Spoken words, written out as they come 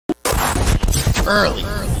early.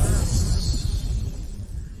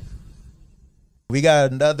 We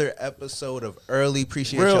got another episode of Early.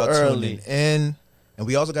 Appreciate y'all tuning in. And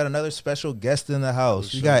we also got another special guest in the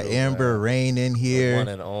house. We got Amber Rayne in here. The one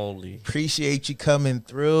and only. Appreciate you coming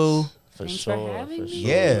through. Thanks for having me.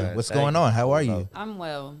 Yeah, what's going on? How are you? I'm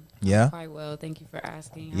well. Yeah? I'm quite well. Thank you for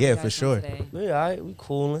asking. Yeah, for sure. Yeah, all right, we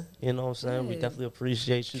cooling. You know what I'm saying? We definitely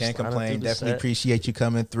appreciate you. Can't complain. Definitely appreciate you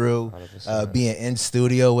coming through, being in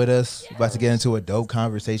studio with us. Yes. About to get into a dope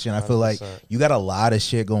conversation. I feel like you got a lot of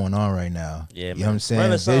shit going on right now. Yeah, you know what I'm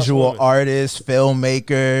saying? Visual artist,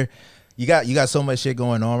 filmmaker. You got so much shit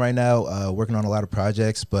going on right now, working on a lot of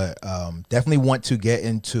projects, but definitely want to get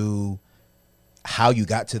into how you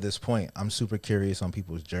got to this point. I'm super curious on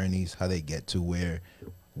people's journeys, how they get to where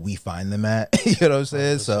we find them at. You know what I'm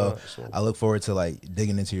saying? So I look forward to like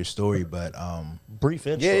digging into your story, but brief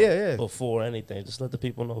intro yeah. Before anything, just let the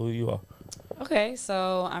people know who you are. Okay,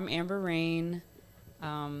 so I'm Amber Rayne.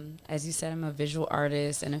 As you said, I'm a visual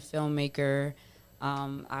artist and a filmmaker.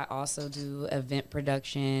 I also do event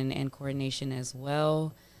production and coordination as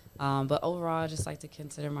well. But overall, I just like to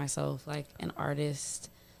consider myself like an artist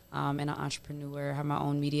and an entrepreneur. I have my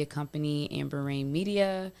own media company, Amber Rayne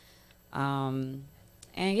Media.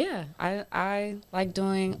 And yeah, I like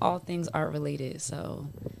doing all things art related. So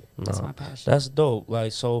that's my passion. That's dope.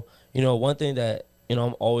 Like, so, you know, one thing that, you know,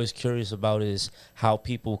 I'm always curious about is how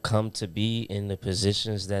people come to be in the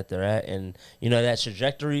positions that they're at, and you know that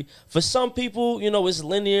trajectory. For some people, you know, it's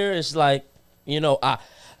linear. It's like, you know, I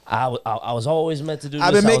was always meant to do this.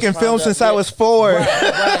 I've been making films since I was 4.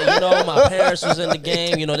 Right. You know, my parents was in the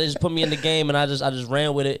game. You know, they just put me in the game, and I just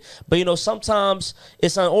ran with it. But you know, sometimes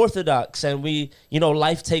it's unorthodox, and we, you know,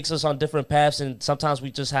 life takes us on different paths, and sometimes we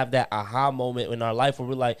just have that aha moment in our life where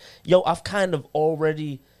we're like, yo, I've kind of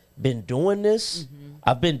already been doing this.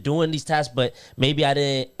 I've been doing these tasks, but maybe I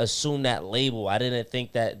didn't assume that label. I didn't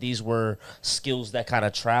think that these were skills that kind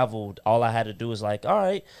of traveled. All I had to do was like, all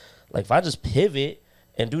right, like if I just pivot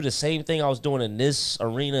and do the same thing I was doing in this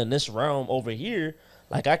arena, in this realm over here,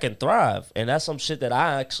 like I can thrive. And that's some shit that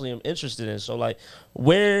I actually am interested in. So like,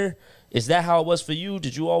 where is that how it was for you?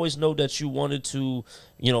 Did you always know that you wanted to,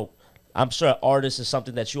 you know, I'm sure an artist is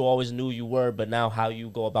something that you always knew you were, but now how you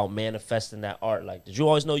go about manifesting that art. Like, did you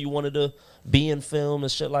always know you wanted to be in film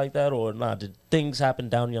and shit like that, or not? Did things happen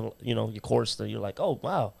down your, you know, your course that you're like, oh,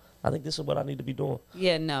 wow, I think this is what I need to be doing?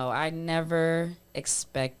 Yeah, no, I never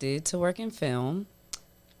expected to work in film.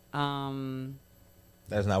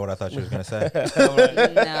 That's not what I thought you was gonna say.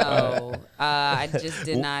 No, I just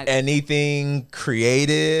did not. Anything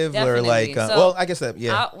creative or like? So, well, I guess that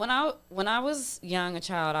when I was young, a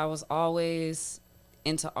child, I was always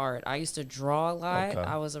into art. I used to draw a lot. Okay.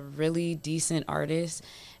 I was a really decent artist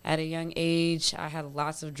at a young age. I had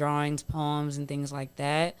lots of drawings, poems, and things like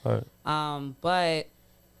that. Right. But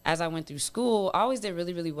as I went through school, I always did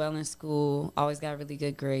really, really well in school. Always got really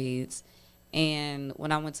good grades. And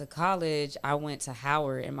when I went to college, I went to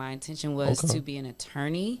Howard, and my intention was to be an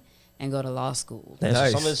attorney and go to law school.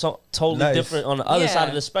 Nice. Something totally different on the other side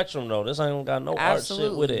of the spectrum, though. This ain't got no art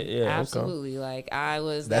shit with it. Yeah, absolutely. Like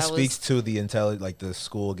that speaks to the like the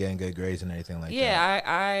school getting good grades and everything like that. Yeah,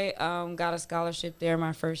 I got a scholarship there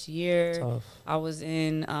my first year. Tough. I was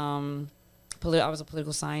in I was a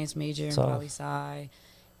political science major in poli-sci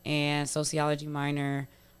and sociology minor.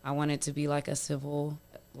 I wanted to be like a civil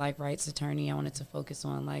rights attorney. I wanted to focus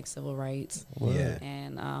on like civil rights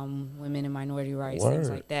and women and minority rights, things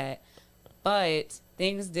like that. But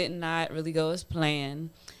things did not really go as planned,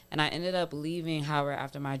 and I ended up leaving Howard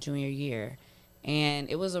after my junior year. And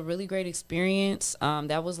it was a really great experience.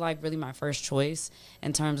 That was like really my first choice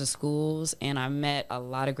in terms of schools, and I met a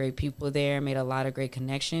lot of great people there, made a lot of great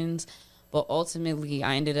connections. But ultimately,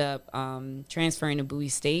 I ended up transferring to Bowie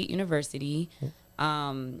State University,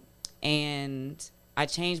 and I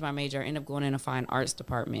changed my major. I ended up going in a fine arts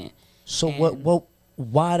department. So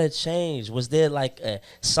why the change? Was there like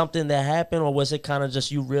something that happened, or was it kind of just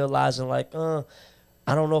you realizing like, I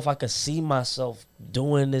don't know if I could see myself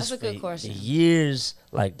doing this for years,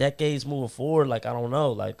 like decades moving forward. Like, I don't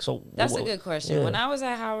know. Like, so that's a good question. Yeah. When I was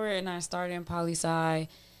at Howard and I started in poli-sci,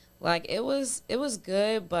 like it was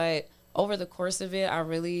good, but over the course of it,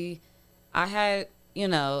 I had, you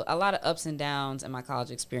know, a lot of ups and downs in my college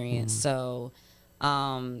experience. So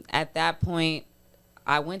at that point,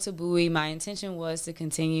 I went to Bowie. My intention was to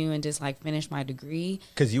continue and just like finish my degree.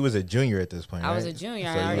 Because you was a junior at this point, right? I was a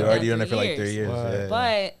junior. So you already done it for like 3 years. Right. Yeah.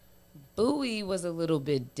 But Bowie was a little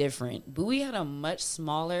bit different. Bowie had a much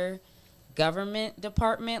smaller government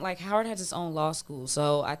department. Like Howard has its own law school,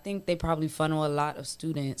 so I think they probably funnel a lot of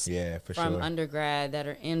students from undergrad that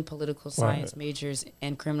are in political science majors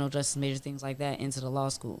and criminal justice majors, things like that, into the law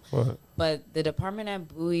school. But the department at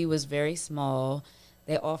Bowie was very small.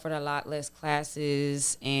 They offered a lot less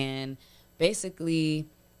classes, and basically,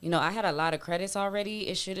 you know, I had a lot of credits already.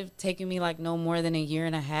 It should have taken me like no more than a year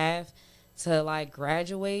and a half to like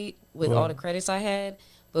graduate with all the credits I had.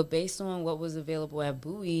 But based on what was available at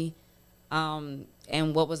Bowie, and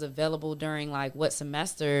what was available during like what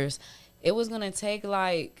semesters, it was gonna take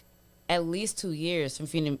like at least 2 years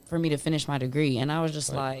for me to finish my degree. And I was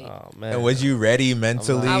just like, oh man. And was you ready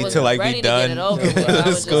mentally to like be done? Get it over with. I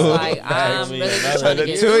was just like, I'm really just trying to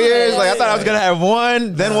get 2 years. Like I thought I was gonna have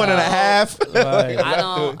one, then 1.5.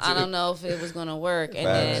 I don't know if it was gonna work. And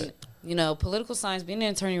then, you know, political science, being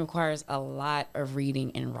an attorney requires a lot of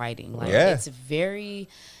reading and writing. Like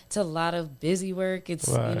it's a lot of busy work. It's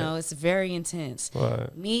you know, it's very intense.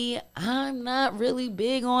 Me, I'm not really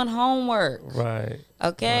big on homework.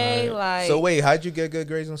 Okay, like. So wait, how'd you get good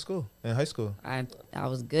grades in school, in high school? I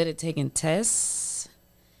was good at taking tests.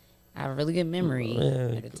 I have really good memory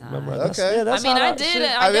at the time. Okay, I mean, I did.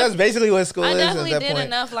 I mean, that's basically what school is. I definitely did point.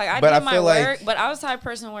 enough. Like I did my work, but I was the type of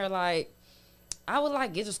person where like, I would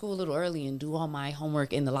like get to school a little early and do all my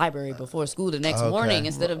homework in the library before school the next morning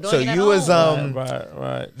instead of doing it at home. So you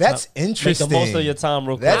was That's interesting. Make the most of your time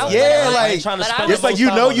real quick. Like trying to spend it's like you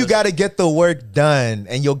know you got to get the work done,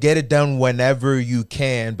 and you'll get it done whenever you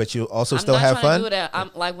can, but you also still have fun. I'm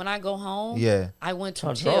like when I go home. I went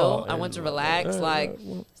to chill. I went to relax. Like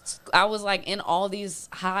I was like in all these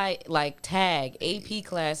high like tag AP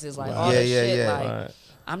classes, like all this shit. Like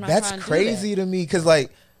I'm not. That's crazy to me because like.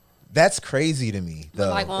 That's crazy to me,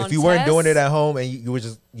 though. Like if you weren't doing it at home and you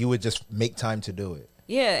would just make time to do it.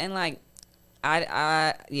 Yeah, and like,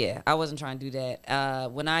 I wasn't trying to do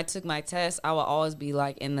that. When I took my test, I would always be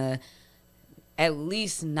like in the at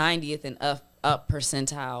least 90th and up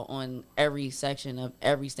percentile on every section of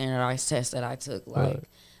every standardized test that I took. Like,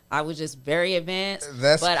 I was just very advanced.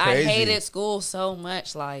 That's but crazy. I hated school so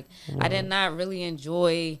much. Like, I did not really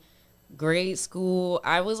enjoy grade school.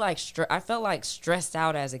 I was like I felt like stressed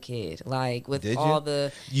out as a kid, like with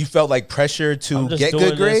you felt like pressure to get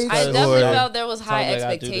good grades. I definitely felt there was high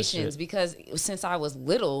expectations because since I was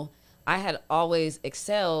little I had always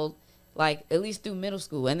excelled, like at least through middle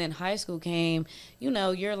school, and then high school came, you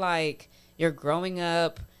know, you're growing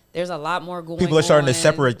up. There's a lot more going on. People are starting to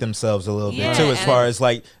separate themselves a little bit too, as far as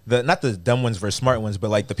like not the dumb ones versus smart ones, but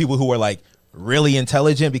like the people who are like really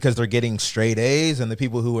intelligent because they're getting straight A's, and the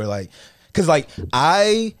people who are like, because like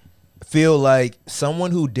I feel like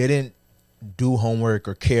someone who didn't do homework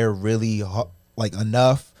or care really like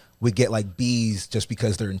enough would get like B's just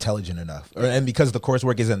because they're intelligent enough, and because the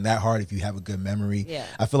coursework isn't that hard if you have a good memory.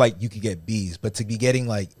 I feel like you could get B's, but to be getting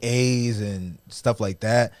like A's and stuff like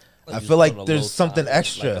that, I feel like there's something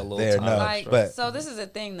extra there. But so this is the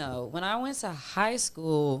thing though. When I went to high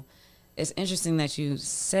school, it's interesting that you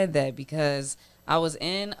said that because I was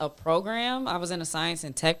in a program. I was in a science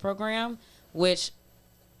and tech program, which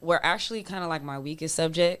were actually kind of like my weakest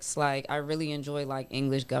subjects. Like I really enjoy like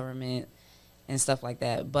English, government, and stuff like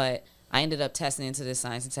that. But I ended up testing into this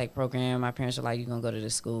science and tech program. My parents were like, "You're gonna go to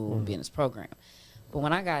this school and be in this program." But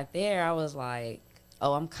when I got there, I was like,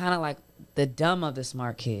 "Oh, I'm kind of like the dumb of the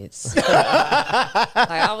smart kids." Like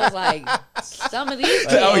I was like, some of these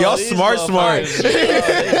kids, y'all smart.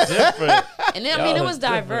 Different. And then I mean it was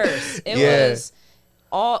diverse. It was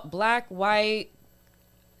all black, white,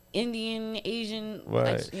 Indian, Asian,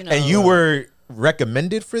 like, you know. And you were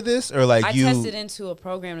recommended for this, or like I tested into a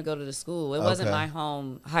program to go to the school. It wasn't my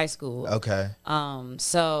home high school.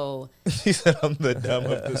 So she said I'm the dumb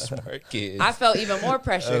of the smart kids. I felt even more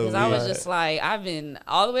pressure because I was just like, I've been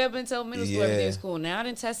all the way up until middle school, everything was cool. Now I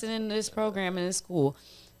done tested into this program in this school,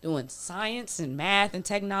 doing science and math and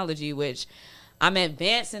technology, which I'm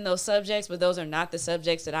advanced in those subjects, but those are not the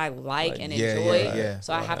subjects that I like and enjoy.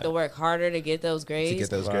 So I have to work harder to get those grades.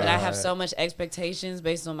 But I have so much expectations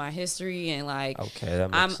based on my history, and like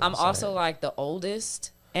I'm also like the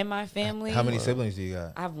oldest in my family. How many siblings do you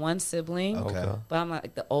got? I have one sibling, but I'm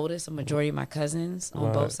like the oldest. A majority of my cousins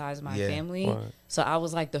on both sides of my family. So I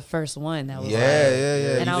was like the first one that was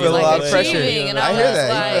and I you was feel like a lot of pressure. And I hear that.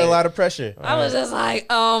 Like, you feel a lot of pressure. I was just like,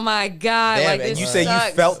 oh my God. Damn, like, and this you say sucks.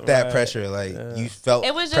 you felt that pressure. Like you felt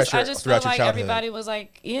it was just pressure I just throughout felt your like childhood. everybody was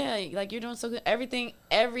like, yeah, like you're doing so good.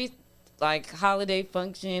 Every like holiday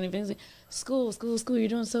function and things like, school, you're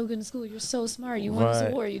doing so good in school, you're so smart, you won this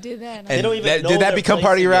award, you did that. And they don't even did that become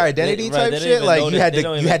part of your identity type shit? Like you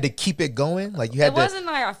had to keep it going? Like you had it wasn't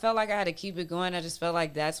like I felt like I had to keep it going. I just felt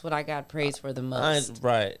like that's what I got praised for the most.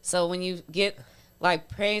 Right. So when you get like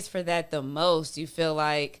praised for that the most, you feel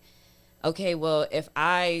like, okay, well, if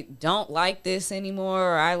I don't like this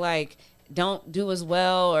anymore, or I like don't do as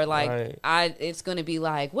well, or like it's gonna be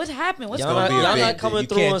like, what happened? What's going on? Y'all not coming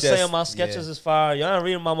through and saying my sketches is fire. Y'all not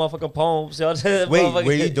reading my motherfucking poems. Y'all just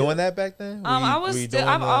were you doing that back then? I've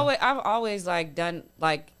always like done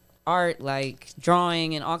like art, like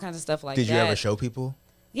drawing and all kinds of stuff like that. Did you ever show people?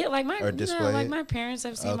 Yeah, like my parents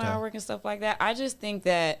have seen my artwork and stuff like that. I just think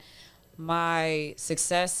that my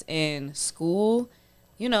success in school,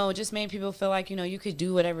 you know, just made people feel like, you know, you could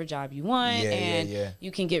do whatever job you want,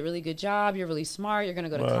 you can get really good job. You're really smart. You're going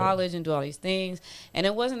to go to college and do all these things. And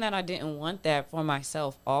it wasn't that I didn't want that for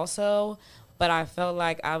myself also, but I felt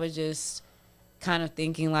like I was just kind of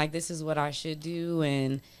thinking like, this is what I should do.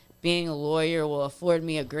 And being a lawyer will afford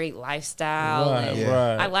me a great lifestyle.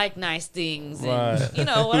 I like nice things and, you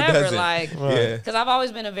know, whatever. Like, because I've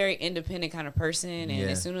always been a very independent kind of person.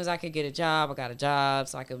 And as soon as I could get a job, I got a job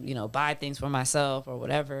so I could, you know, buy things for myself or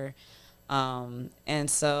whatever. And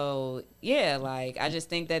so, yeah, like, I just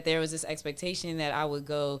think that there was this expectation that I would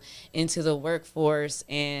go into the workforce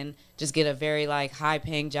and just get a very, like,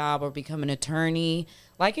 high-paying job or become an attorney.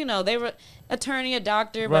 Like, you know, they were attorney, a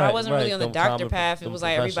doctor, but I wasn't really on the doctor path. It was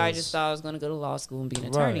like everybody just thought I was going to go to law school and be an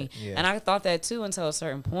attorney. And I thought that, too, until a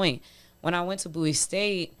certain point. When I went to Bowie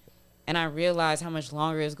State and I realized how much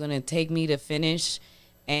longer it's going to take me to finish,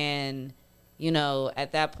 and you know,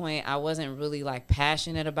 at that point, I wasn't really, like,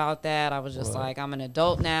 passionate about that. I was just like, I'm an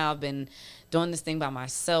adult now. I've been doing this thing by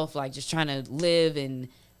myself, like, just trying to live and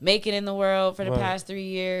make it in the world for the past 3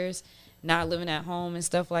 years, not living at home and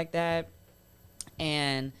stuff like that.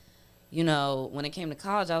 And, you know, when it came to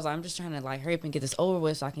college, I was like, I'm just trying to, like, hurry up and get this over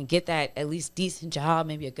with so I can get that at least decent job,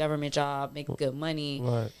 maybe a government job, make good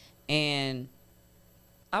money. And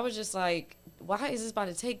I was just like, why is this about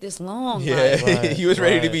to take this long? Yeah, you was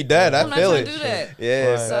ready to be done. I feel it. I'm not trying to do that.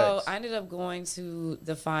 Yeah. So I ended up going to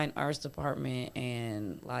the fine arts department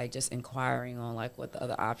and like just inquiring on like what the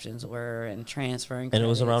other options were and transferring credits. And it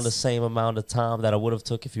was around the same amount of time that I would have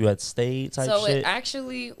took if you had stayed type shit? So it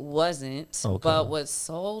actually wasn't. But what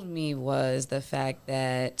sold me was the fact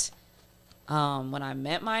that when I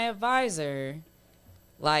met my advisor,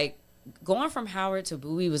 like, going from Howard to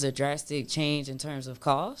Bowie was a drastic change in terms of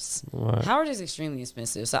costs. Howard is extremely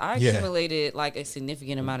expensive. So I accumulated like a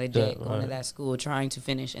significant amount of debt going to that school, trying to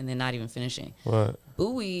finish and then not even finishing.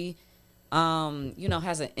 Bowie, you know,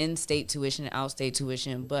 has an in-state tuition and out-state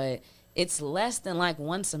tuition, but it's less than like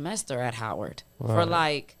one semester at Howard for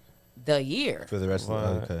like the year. For the rest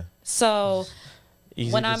of the So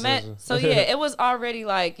when I met, it was already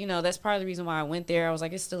like, you know, that's part of the reason why I went there. I was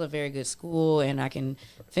like, it's still a very good school and I can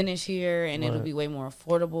finish here and it'll be way more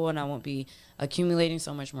affordable and I won't be accumulating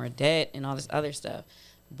so much more debt and all this other stuff.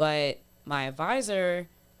 But my advisor,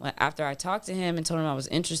 after I talked to him and told him I was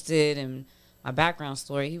interested in my background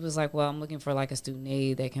story, he was like, well, I'm looking for like a student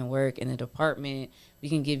aide that can work in the department. We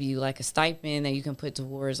can give you like a stipend that you can put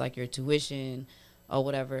towards like your tuition or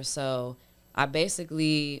whatever. So I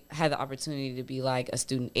basically had the opportunity to be like a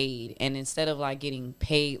student aide, and instead of like getting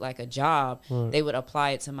paid like a job, they would apply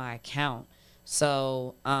it to my account.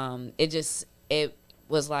 So it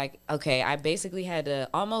was like, okay, I basically had to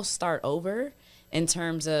almost start over in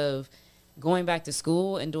terms of going back to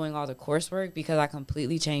school and doing all the coursework because I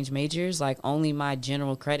completely changed majors. Like only my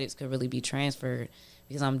general credits could really be transferred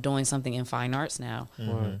because I'm doing something in fine arts now.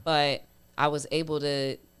 But I was able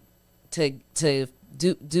to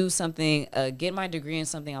do something, get my degree in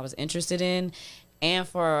something I was interested in, and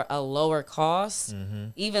for a lower cost,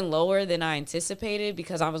 even lower than I anticipated,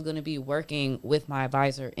 because I was going to be working with my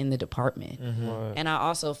advisor in the department. And I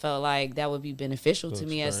also felt like that would be beneficial to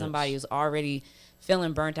me as somebody who's already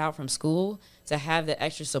feeling burnt out from school, to have the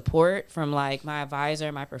extra support from like my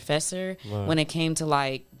advisor, my professor, when it came to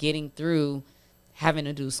like getting through having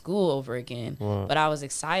to do school over again. But I was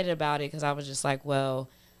excited about it because I was just like, well,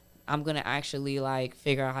 I'm going to actually like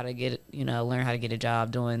figure out how to get, you know, learn how to get a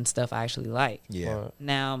job doing stuff I actually like.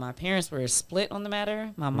 Now, my parents were split on the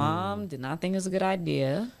matter. My mom did not think it was a good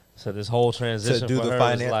idea. So this whole transition to do for the her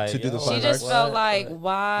finance, was like, to do the yo, she just felt like,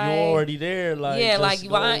 why? You're already there. Like, yeah, like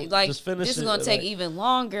why? Like, just finish this is going to take even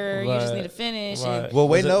longer. You just need to finish. And well,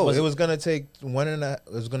 wait, no, it was going to take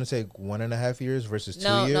 1.5 years versus 2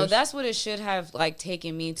 years. No, that's what it should have like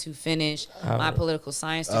taken me to finish my political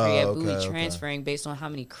science degree at Bowie, transferring based on how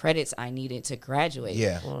many credits I needed to graduate.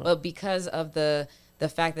 But because of the the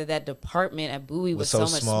fact that that department at Bowie was so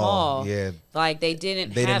so much small. Yeah. Like they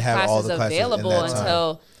didn't have have all classes the classes available in that time.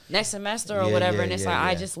 until next semester or Yeah, whatever. yeah, And it's yeah, like,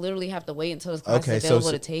 I yeah. just literally have to wait until this class is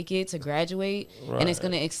available to take it, to graduate. And it's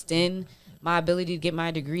going to extend my ability to get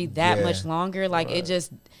my degree that much longer. Like it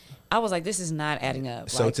just, I was like, this is not adding up.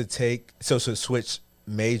 So like, to switch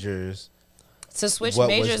majors. To switch what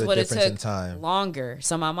majors was the would have difference in took time? longer.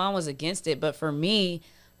 So my mom was against it, but for me,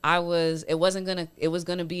 it was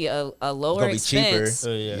gonna be a lower expense.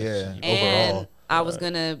 Cheaper. Yeah. And overall. I was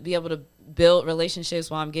gonna be able to build relationships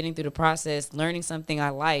while I'm getting through the process, learning something I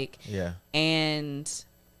like. Yeah. And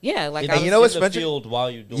yeah, like I was you know what's in the funny? field while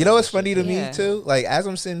you doing You know what's this funny shit. to me too? Like as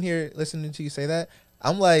I'm sitting here listening to you say that,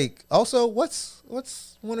 I'm like, also, what's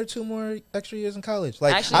 1 or 2 more extra years in college?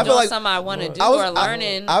 Like actually I feel doing like something I want to do or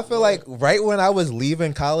learning. I feel like right when I was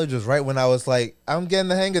leaving college was right when I was like, I'm getting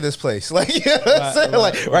the hang of this place. Like, you know what I'm saying?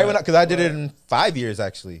 Like right when because I did it in 5 years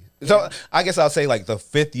actually. So I guess I'll say like the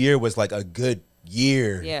 5th year was like a good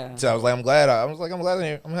year. Yeah. So I was like, I'm glad I'm glad I'm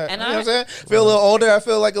here. I'm happy. And You know what I'm saying? Feel a little older. I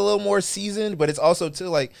feel like a little more seasoned, but it's also too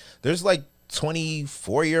like there's like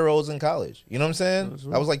 24-year-olds in college. You know what I'm saying?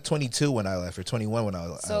 I was like 22 when I left, or 21 when I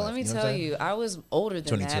left. So let me tell you, I was older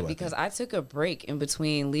than that because I took a break in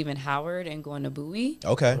between leaving Howard and going to Bowie.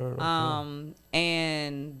 Okay.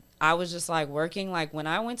 And I was just like working. Like when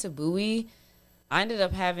I went to Bowie, I ended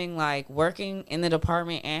up having like working in the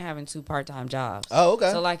department and having 2 part-time jobs. Oh,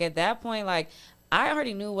 okay. So like at that point, like I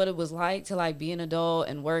already knew what it was like to like be an adult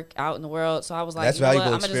and work out in the world. So I was like, that's you know what?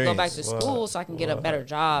 valuable I'm gonna just go back to school so I can get a better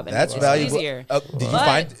job. And That's it's valuable. easier. Did you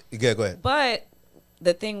find? Yeah, go ahead. But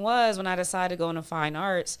the thing was, when I decided to go into fine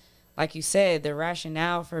arts, like you said, the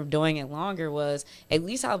rationale for doing it longer was at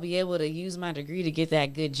least I'll be able to use my degree to get that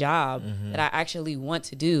good job that I actually want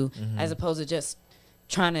to do, as opposed to just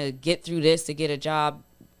trying to get through this to get a job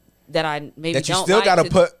that I maybe that you don't still like gotta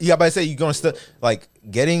put. Yeah, but I say you're gonna still like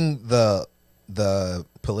getting the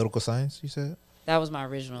political science. You said that was my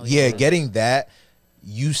original. Yeah, getting that.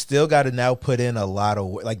 You still got to now put in a lot of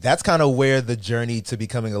work. Like that's kind of where the journey to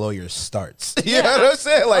becoming a lawyer starts. You know what I'm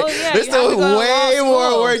saying? Like there's still way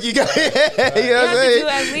more work you got. You know what I'm saying? Do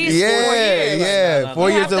at least 4 years. Yeah, 4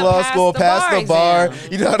 years of law school, pass the bar.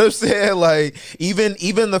 You know what I'm saying? Like even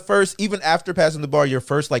after passing the bar, your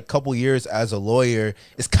first like couple years as a lawyer,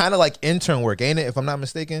 it's kind of like intern work, ain't it? If I'm not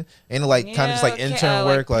mistaken, ain't it like kind of just like intern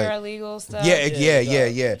work, like paralegal stuff?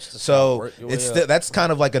 Yeah. So it's that's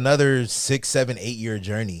kind of like another 6, 7, 8 year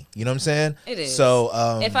journey. You know what I'm saying? It is. So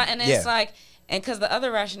it's like, and because the other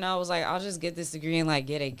rationale was like, I'll just get this degree and like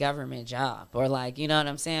get a government job, or like, you know what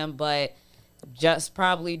I'm saying? But just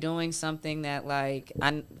probably doing something that like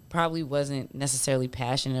I probably wasn't necessarily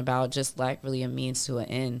passionate about, just like really a means to an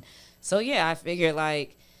end. So yeah, I figured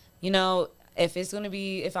like, you know, if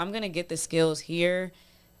I'm gonna get the skills here,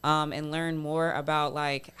 and learn more about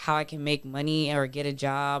like how I can make money or get a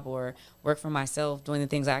job or work for myself doing the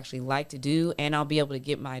things I actually like to do, and I'll be able to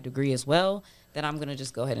get my degree as well, then I'm gonna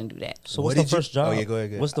just go ahead and do that. So what's the first job? Oh yeah, go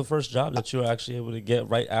ahead. What's the first job that you were actually able to get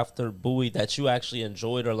right after Bowie that you actually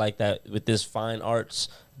enjoyed, or like that with this fine arts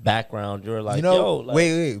background? You're like,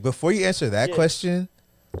 wait, before you answer that question,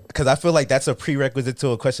 because I feel like that's a prerequisite to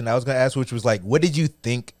a question I was gonna ask, which was like, what did you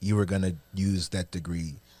think you were gonna use that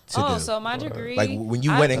degree? So my degree, like when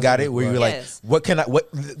you went and got it, where you were like,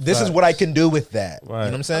 this is what I can do with that. Right. You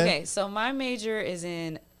know what I'm saying? Okay, so my major is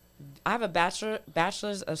I have a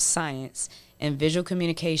bachelor's of science in visual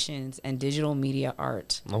communications and digital media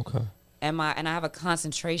art. Okay. And I have a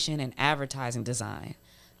concentration in advertising design.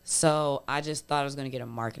 So I just thought I was going to get a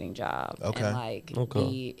marketing job. Okay. And like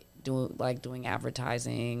be doing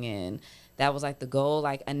advertising, and that was like the goal.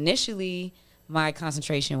 Like initially my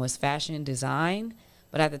concentration was fashion design,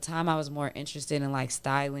 but at the time I was more interested in like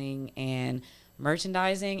styling and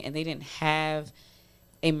merchandising, and they didn't have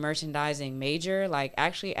a merchandising major. Like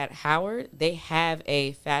actually at Howard, they have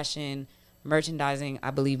a fashion merchandising,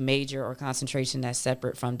 I believe, major or concentration that's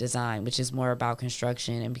separate from design, which is more about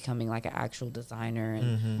construction and becoming like an actual designer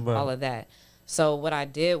and all of that. So what I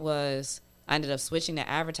did was I ended up switching to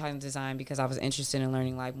advertising design because I was interested in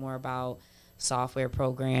learning like more about software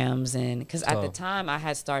programs, and because at the time I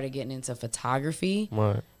had started getting into photography.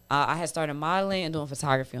 Right. I had started modeling and doing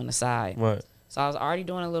photography on the side. Right. So I was already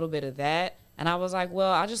doing a little bit of that, and I was like,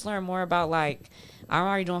 well, I just learned more about like, I'm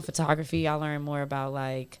already doing photography. I learned more about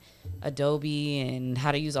like Adobe and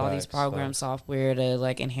how to use all these program software to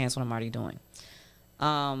like enhance what I'm already doing.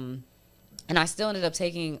 And I still ended up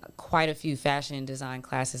taking quite a few fashion design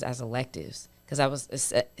classes as electives, because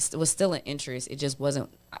it was still an interest. It just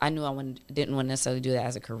wasn't. I knew didn't want to necessarily do that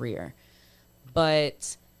as a career,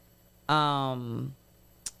 but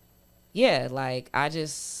yeah, like I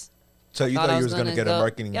just So you thought you was gonna get a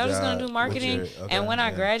marketing job? Yeah, I was gonna do marketing. And when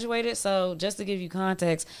I graduated, so just to give you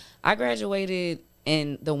context, I graduated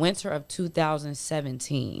in the winter of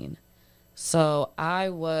 2017. So I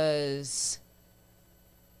was,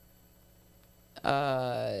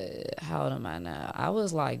 how old am I now? I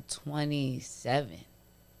was like 27,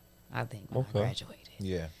 I think, when I graduated.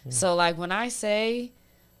 Yeah. So like when I say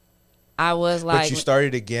I was like, but you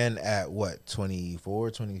started again at what,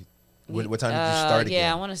 24, 20? What time did you start again?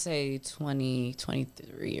 Yeah, I want to say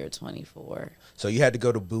 23 or 24. So you had to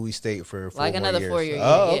go to Bowie State for 4 like another years. 4 years.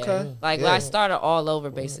 Oh, yeah. okay. Like I started all over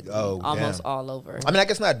basically. Oh, almost all over. I mean, I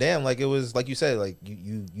guess not damn. Like it was, like you said, like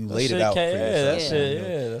you laid it out for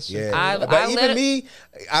yourself. Yeah. But even me,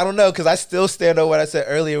 I don't know, because I still stand on what I said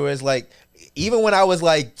earlier, where it's like, even when I was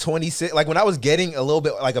like 26, like when I was getting a little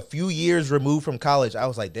bit, like a few years removed from college, I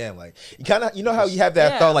was like, damn, like you kind of, you know how you have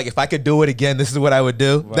that thought, like if I could do it again, this is what I would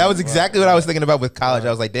do. That was exactly what I was thinking about with college. I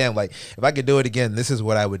was like, damn, like if I could do it again, this is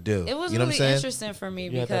what I would do. It was you know really interesting for me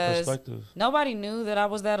because nobody knew that I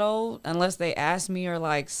was that old unless they asked me, or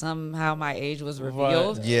like somehow my age was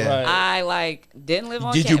revealed. Yeah. I like didn't live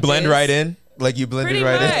on Did campus. you blend right in? Like you blended Pretty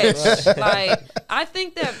right much. in? Like I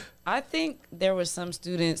think there was some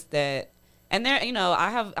students that, and there, you know, I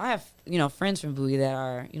have, you know, friends from Bowie that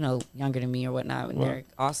are, you know, younger than me or whatnot, and they're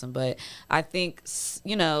awesome. But I think,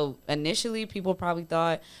 you know, initially people probably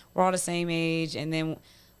thought we're all the same age, and then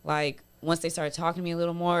like once they started talking to me a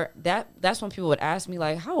little more, that's when people would ask me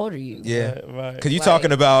like, "How old are you?" Yeah, because you're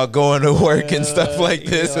talking about going to work and stuff like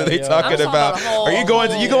this. So they talking about, are you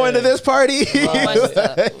going to this party?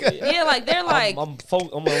 Yeah, like they're like, I'm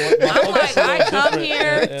like, I come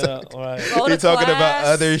here. You're talking about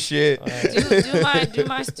other shit. Do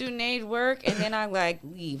my student aid work, and then I like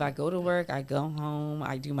leave. I go to work. I go home.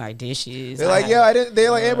 I do my dishes. They're like, I didn't.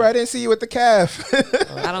 They're like, Amber, I didn't see you with the calf.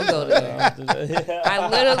 I don't go there. I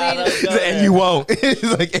literally. And you won't.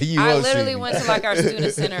 Like, and you I won't literally went to like our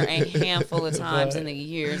student center a handful of times in the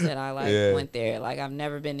years that I like went there. Like I've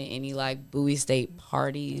never been to any like Bowie State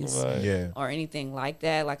parties or anything like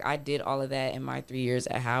that. Like I did all of that in my 3 years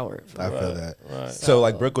at Howard. I feel that. So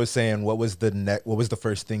like Brooke was saying, what was the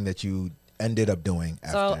first thing that you ended up doing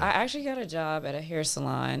after? So I actually got a job at a hair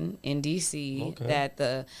salon in DC.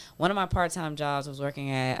 That one of my part-time jobs was working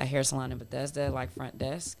at a hair salon in Bethesda, like front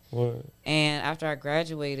desk. And after I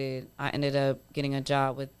graduated, I ended up getting a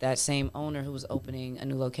job with that same owner who was opening a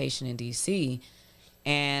new location in DC.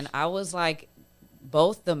 And I was like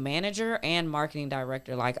both the manager and marketing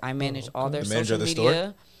director. Like I managed all their social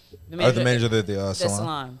media. The manager of the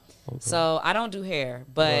salon. So I don't do hair,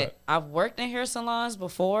 but I've worked in hair salons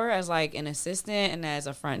before as like an assistant and as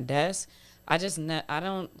a front desk. I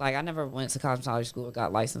never went to cosmetology school or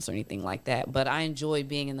got licensed or anything like that, but I enjoy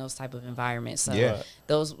being in those type of environments. So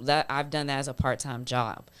I've done that as a part-time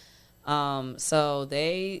job. So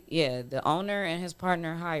the owner and his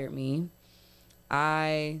partner hired me.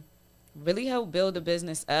 I really helped build the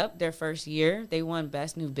business up their first year. They won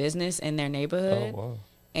Best New Business in their neighborhood. Oh, wow.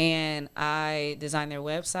 And I designed their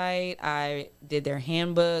website. I did their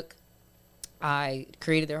handbook. I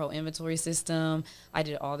created their whole inventory system. I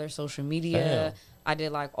did all their social media. Damn. I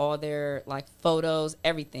did like all their like photos,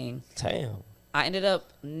 everything. Damn. I ended up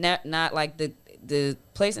not like the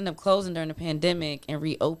place ended up closing during the pandemic and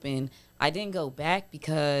reopened. I didn't go back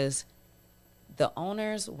because the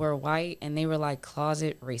owners were white and they were like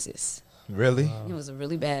closet racist. Really? Wow. It was a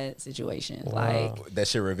really bad situation. Wow. Like that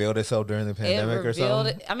shit revealed itself during the pandemic or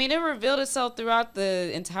something? It revealed itself throughout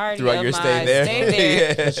the entirety of your my stay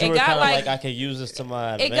there. It got like I could use this to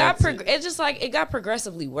my advantage. It got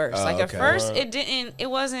progressively worse. At first it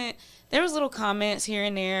wasn't, there was little comments here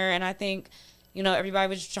and there, and I think, you know, everybody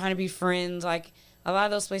was just trying to be friends. Like a lot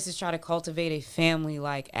of those places try to cultivate a family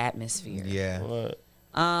like atmosphere. Yeah.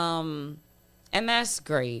 And that's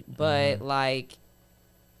great, but like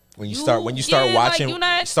when you start watching,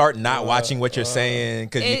 start not watching what you're saying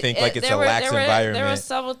because you think like it's a lax environment. There were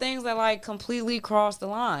several things that like completely crossed the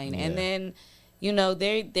line, and then, you know,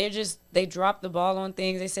 they dropped the ball on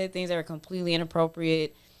things. They said things that were completely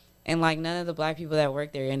inappropriate, and like none of the black people that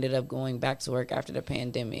worked there ended up going back to work after the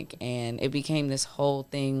pandemic, and it became this whole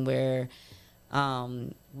thing where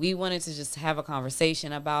we wanted to just have a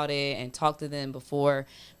conversation about it and talk to them before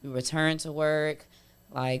we returned to work.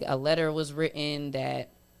 Like a letter was written that,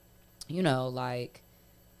 you know, like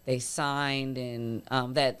they signed, and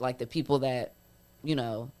that like the people that, you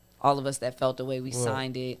know, all of us that felt the way we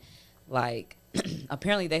signed it, like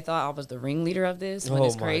apparently they thought I was the ringleader of this, when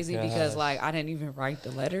it's crazy because like I didn't even write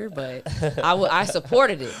the letter, but I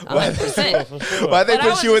supported it 100%. Why they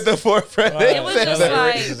put you at the forefront? Right. It was just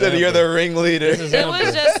like said you're the ringleader. It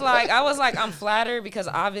was just like I was like, I'm flattered because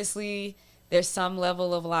obviously there's some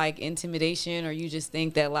level of like intimidation, or you just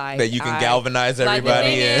think that like that you can galvanize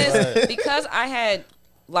everybody. Is, because I had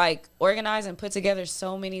like organized and put together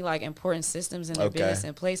so many like important systems in their business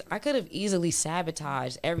in place, I could have easily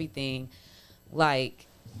sabotaged everything. Like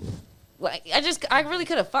I really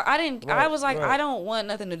could have. I was like, I don't want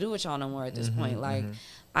nothing to do with y'all no more at this point. Like,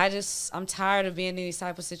 I'm tired of being in these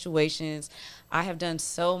type of situations. I have done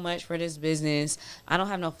so much for this business. I don't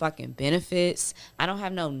have no fucking benefits. I don't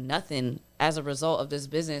have no nothing as a result of this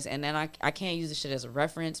business. And then I can't use this shit as a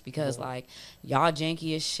reference because like y'all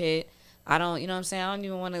janky as shit. I don't, you know what I'm saying? I don't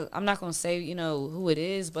even want to, I'm not going to say, you know, who it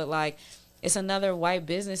is, but like it's another white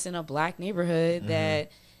business in a black neighborhood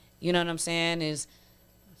that, you know what I'm saying, is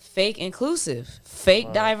fake inclusive,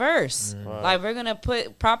 fake diverse. Like we're gonna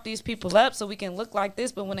prop these people up so we can look like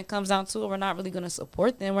this, but when it comes down to it, we're not really gonna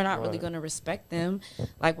support them. We're not really gonna respect them.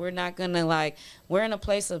 Like we're not gonna we're in a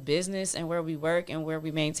place of business and where we work and where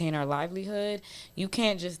we maintain our livelihood. You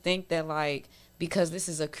can't just think that like because this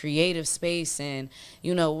is a creative space and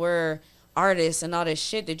you know we're artists and all this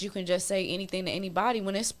shit that you can just say anything to anybody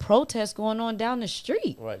when it's protests going on down the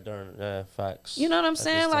street. Right, during facts. You know what I'm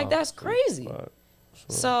saying? Like that's crazy. Right. Sure.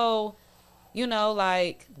 So, you know,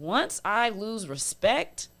 like once I lose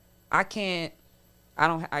respect, I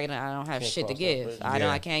don't have shit to give.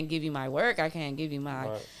 I can't give you my work. I can't give you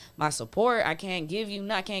my support. I can't give you a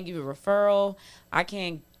referral. I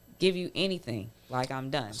can't give you anything. Like I'm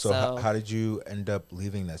done. So how did you end up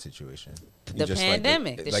leaving that situation? The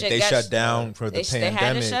pandemic. They shut down for the pandemic. They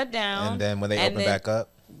had to shut down. And then when they opened back up,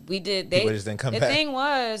 we did. People just didn't come back. The thing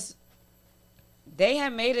was, they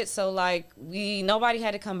had made it so like nobody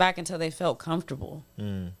had to come back until they felt comfortable.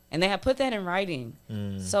 And they had put that in writing.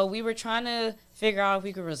 So we were trying to figure out if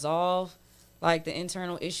we could resolve like the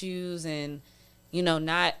internal issues and, you know,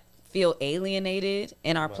 not feel alienated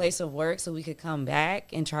in our place of work so we could come back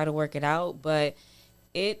and try to work it out. But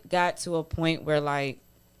it got to a point where like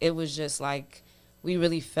it was just like we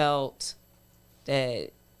really felt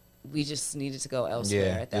that we just needed to go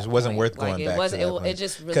elsewhere at that point. It wasn't worth going back to that point. It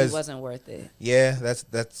just really wasn't worth it. Yeah,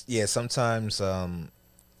 that's sometimes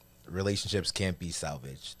relationships can't be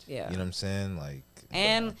salvaged. Yeah. You know what I'm saying? Like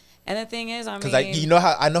and the thing is, I mean, because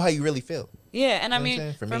I know how you really feel. Yeah, and I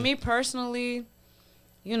mean, for me personally,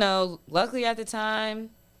 you know, luckily at the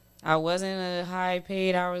time, I wasn't a high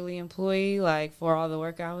paid hourly employee like for all the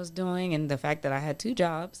work I was doing and the fact that I had 2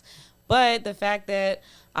 jobs. But the fact that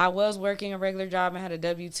I was working a regular job and had a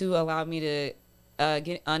W-2 allowed me to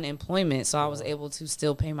get unemployment. So I was able to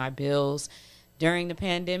still pay my bills during the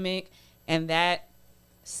pandemic. And that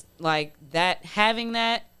having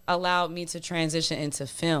that allowed me to transition into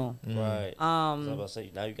film. Right. So I was about to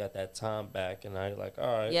say, now you got that time back and now you're like,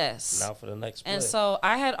 all right. Yes. Now for the next play. And so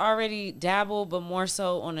I had already dabbled, but more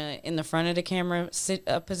so in the front of the camera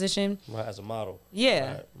position. Right, as a model.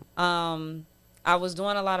 Yeah. Right. I was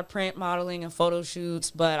doing a lot of print modeling and photo shoots,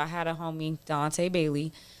 but I had a homie, Dante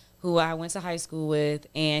Bailey, who I went to high school with,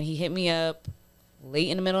 and he hit me up late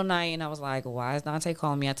in the middle of the night, and I was like, why is Dante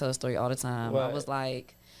calling me? I tell a story all the time. Right. I was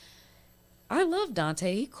like, I love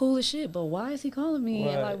Dante. He cool as shit, but why is he calling me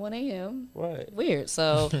at like 1 a.m.? Right. Weird.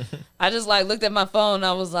 So I just like looked at my phone, and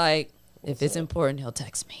I was like, if it's important, he'll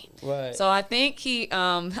text me. Right. So I think he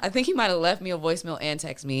might have left me a voicemail and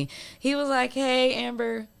text me. He was like, hey,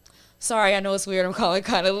 Amber. Sorry, I know it's weird. I'm calling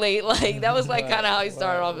kind of late. Like, that was, like, kind of how he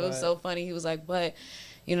started off. It was so funny. He was like, but,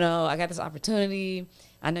 you know, I got this opportunity.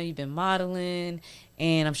 I know you've been modeling,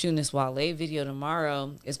 and I'm shooting this Wale video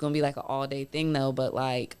tomorrow. It's going to be, like, an all-day thing, though, but,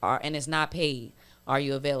 like, and it's not paid. Are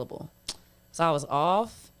you available? So I was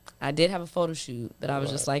off. I did have a photo shoot, but I was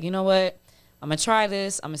just like, you know what? I'm going to try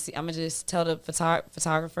this. I'm going to just tell the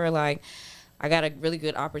photographer, like, I got a really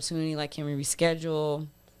good opportunity. Like, can we reschedule?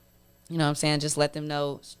 You know what I'm saying? Just let them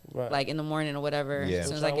know, like, in the morning or whatever, as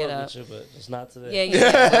soon as I get up. You, but it's not today.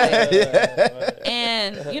 Yeah.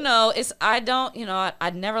 And, you know,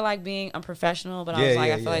 I'd never like being unprofessional, but I was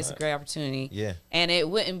like, I feel like it's a great opportunity. Yeah. And it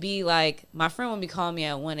wouldn't be like, my friend wouldn't be calling me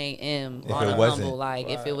at 1 a.m. on a humble, like,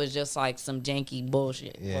 if it was just, like, some janky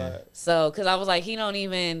bullshit. Yeah. So, because I was like, he don't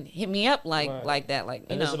even hit me up like that. Like,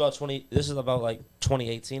 and this is about, like,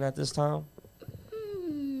 2018 at this time?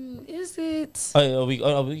 Is it? We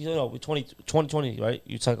 2020, right?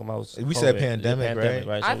 You talking about? We said pandemic,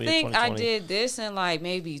 right? So I think I did this in like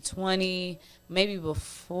maybe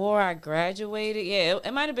before I graduated. Yeah,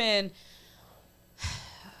 it might have been.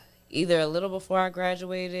 either a little before I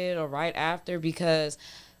graduated or right after, because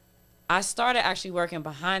I started actually working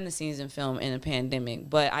behind the scenes in film in the pandemic,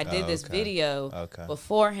 but I did this video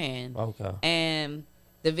beforehand. Okay. And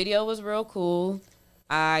the video was real cool.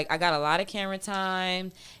 I got a lot of camera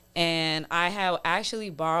time, and I had actually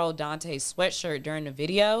borrowed Dante's sweatshirt during the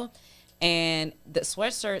video, and the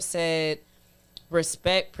sweatshirt said,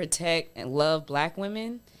 "Respect, protect, and love Black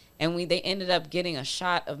women." And they ended up getting a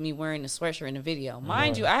shot of me wearing the sweatshirt in the video.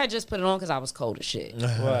 Mind you, I had just put it on because I was cold as shit. And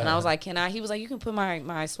I was like, he was like, "You can put my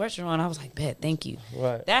sweatshirt on." I was like, "Bet, thank you."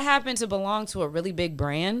 That happened to belong to a really big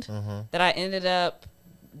brand that I ended up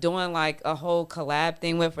doing like a whole collab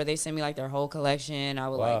thing with, where they send me like their whole collection. I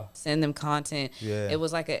would like send them content. It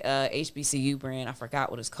was like a HBCU brand. I forgot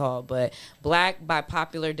what it's called, but Black by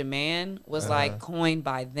popular demand was like coined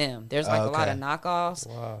by them. There's like a lot of knockoffs,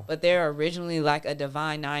 but they're originally like a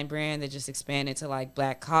Divine Nine brand that just expanded to like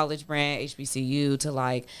Black college brand, HBCU, to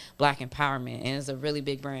like Black empowerment, and it's a really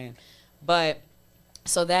big brand. But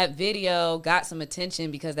so that video got some attention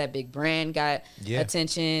because that big brand got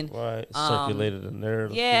attention. Circulated the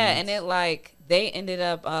narrative. Yeah, and it like they ended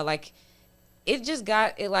up like it just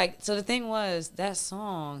got it like, so the thing was that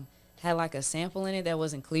song had like a sample in it that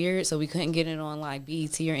wasn't cleared, so we couldn't get it on like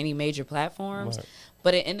BET or any major platforms.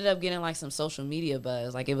 But it ended up getting like some social media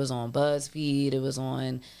buzz. Like it was on BuzzFeed, it was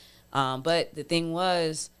on but the thing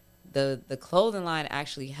was, the clothing line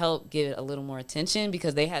actually helped get it a little more attention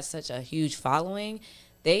because they had such a huge following.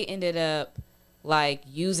 They ended up like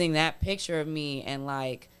using that picture of me and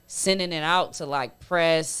like sending it out to like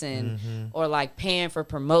press and or like paying for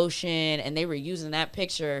promotion, and they were using that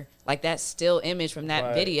picture, like that still image from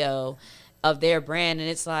that video of their brand. And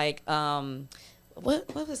it's like what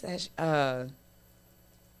was that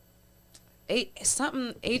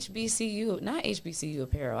something HBCU, not HBCU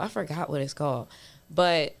apparel, I forgot what it's called,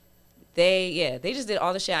 but they just did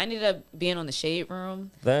all the shit. I ended up being on the Shade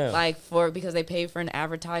Room, like because they paid for an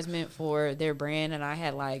advertisement for their brand, and I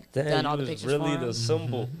had like done all the pictures really for them. The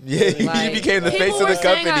symbol. Yeah, like, you became the face of the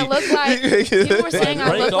company. People were saying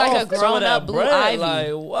I looked like a grown up Blue Ivy. Like,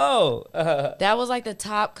 whoa, that was like the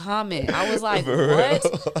top comment. I was like,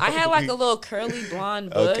 what? I had like a little curly blonde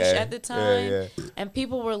bush at the time, and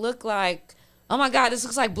people were look like, "Oh my God, this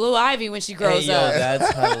looks like Blue Ivy when she grows up."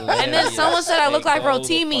 That's hilarious. And then someone said I look like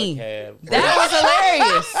Rotimi. That was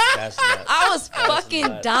hilarious. That's nuts. I was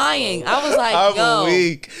fucking dying. I was like, I'm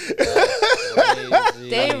weak.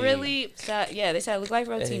 They really said, they said I look like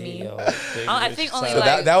Rotimi. I think only so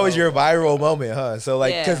like that was your viral moment, huh? So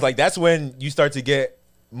like, because like that's when you start to get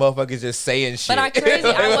motherfuckers just saying shit. But I crazy.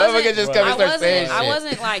 Like, I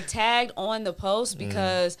wasn't like tagged on the post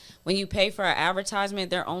because when you pay for an advertisement,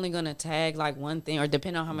 they're only gonna tag like one thing, or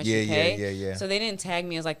depending on how much you pay. Yeah. So they didn't tag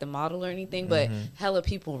me as like the model or anything, but hella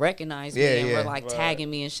people recognized me and were like tagging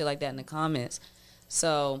me and shit like that in the comments.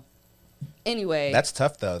 So anyway, that's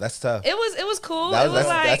tough though. That's tough. It was cool. It was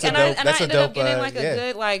like, and I ended up getting like a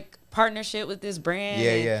good like partnership with this brand.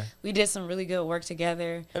 Yeah. We did some really good work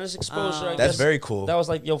together. And it's exposure. That's very cool. That was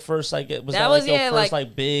like your first like your first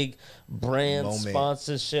like big brand moment.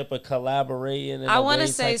 Sponsorship or collaborating. I want to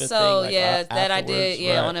say so. Like, that I did.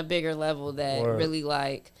 Right. On a bigger level. That really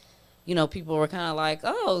like, people were kind of like,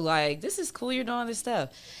 oh, like this is cool. You're doing all this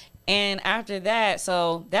stuff. And after that,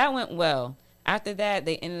 so that went well. After that,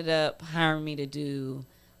 they ended up hiring me to do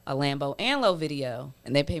a Lambo and Low video,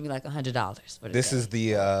 and they paid me like $100 for this. Is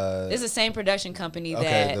the this is the same production company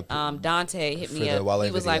that Dante hit me up.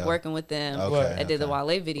 He was like working with them. I did the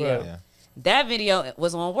Wale video. Right. Yeah. That video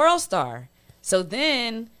was on World Star. So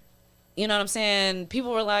then, you know what I'm saying?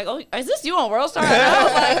 People were like, "Oh, is this you on World Star?" And I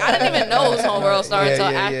was like, I didn't even know it was on World Star until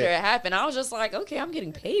after it happened. I was just like, "Okay, I'm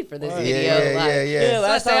getting paid for this video."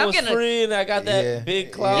 Last time I was free, and I got that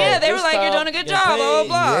big cloud. Yeah, they were like, "You're doing a good job." Blah blah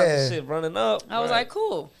blah. Shit running up. I was like,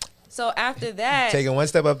 "Cool." So after that, taking one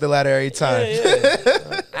step up the ladder every time.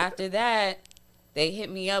 After that, they hit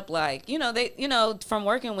me up like, from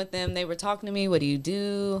working with them, they were talking to me. What do you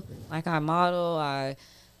do? Like, I model. I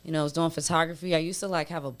was doing photography. I used to like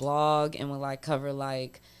have a blog and would like cover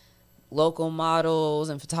like local models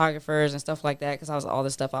and photographers and stuff like that because I was all the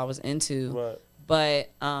stuff I was into. Right.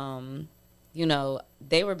 But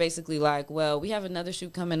they were basically like, well, we have another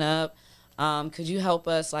shoot coming up. Could you help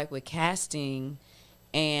us like with casting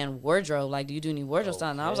and wardrobe? Like, do you do any wardrobe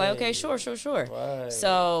style? And I was like, okay, sure. Right.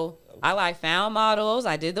 So I like found models.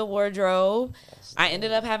 I did the wardrobe. I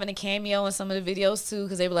ended up having a cameo in some of the videos too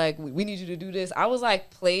because they were like, we need you to do this. I was like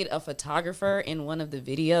played a photographer in one of the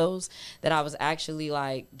videos that I was actually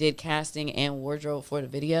like did casting and wardrobe for the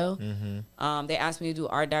video. They asked me to do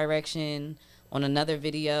art direction on another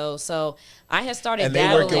video. So I had started and they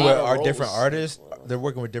dabbling. working with our different artists. they're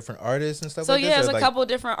working with different artists and stuff. So like yeah, this, it's a like, couple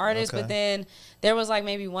different artists, okay. but then there was like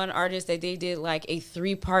maybe one artist that they did like a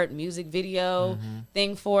 3-part music video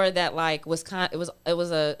thing for that. Like was it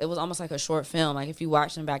was almost like a short film. Like if you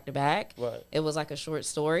watch them back to back, it was like a short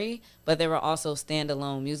story, but they were also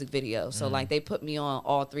standalone music videos. So like they put me on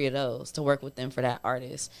all 3 of those to work with them for that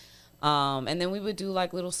artist. And then we would do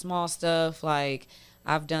like little small stuff. Like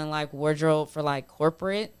I've done like wardrobe for like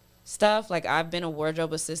corporate stuff. Like I've been a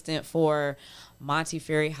wardrobe assistant for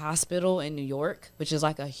Montefiore Hospital in New York, which is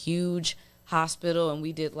like a huge hospital, and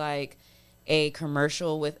we did like a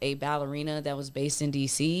commercial with a ballerina that was based in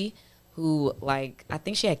DC who, like, I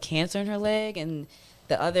think she had cancer in her leg, and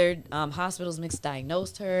the other hospitals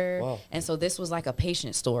misdiagnosed her. Wow. And so this was like a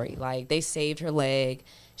patient story. Like they saved her leg,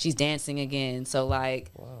 she's dancing again. So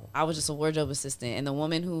like I was just a wardrobe assistant, and the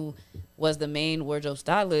woman who was the main wardrobe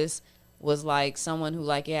stylist was like someone who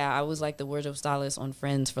like, yeah, I was like the wardrobe stylist on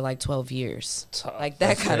Friends for like 12 years. Like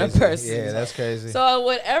that that's kind crazy. Of person. Yeah, that's crazy. So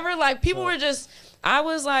whatever, like people were just, I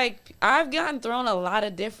was like, I've gotten thrown a lot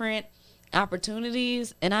of different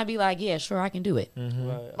opportunities, and I'd be like, yeah, sure, I can do it.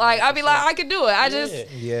 Right. Like I'd be like, I can do it. I just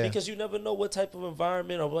because you never know what type of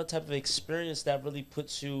environment or what type of experience that really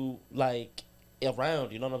puts you like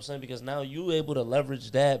around, you know what I'm saying? Because now you able to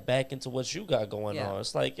leverage that back into what you got going on.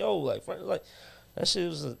 It's like, yo, like that shit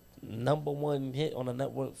was a #1 hit on the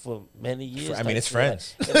network for many years. I mean, it's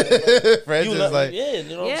Friends. Like, Friends is like, yeah,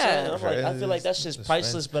 you know what I'm saying? I'm like, I feel like that's just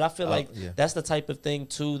priceless, but I feel like that's the type of thing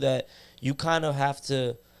too that you kind of have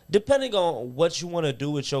to, depending on what you want to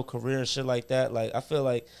do with your career and shit like that. Like, I feel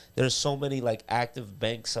like there's so many like active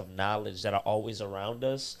banks of knowledge that are always around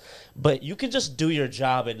us, but you can just do your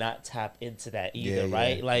job and not tap into that either,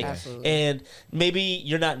 right? Like, and maybe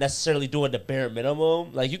you're not necessarily doing the bare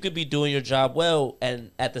minimum. Like, you could be doing your job well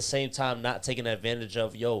and at the same time not taking advantage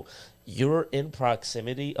of, yo, you're in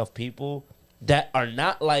proximity of people that are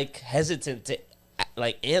not like hesitant to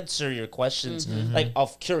like answer your questions like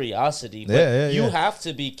of curiosity, but you have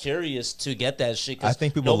to be curious to get that shit. I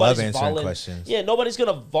think people love answering questions. Yeah, nobody's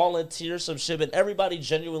gonna volunteer some shit, but everybody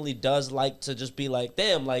genuinely does like to just be like,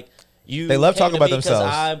 damn, like you. They love talking about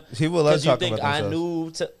themselves. People love talking about themselves. I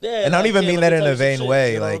knew to, and I don't even mean that in a vain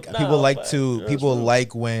way. Like people like to, people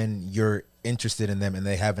like when you're interested in them and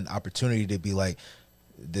they have an opportunity to be like,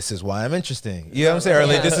 this is why I'm interesting. You know what I'm saying? Or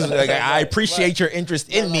like, this is like, I appreciate your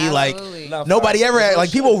interest in me. Like nobody ever,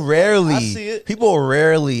 like people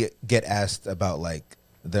rarely get asked about like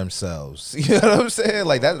themselves. You know what I'm saying?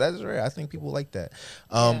 Like that's rare. I think people like that.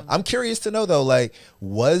 I'm curious to know though, like,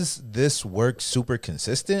 was this work super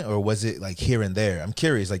consistent or was it like here and there? I'm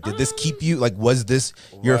curious. Like, did this keep you, like, was this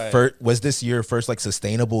your first like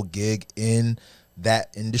sustainable gig in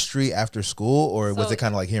that industry after school, or was it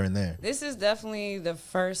kind of like here and there? This is definitely the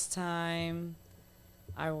first time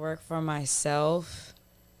I work for myself,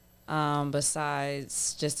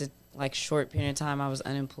 besides just a like short period of time I was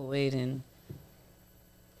unemployed and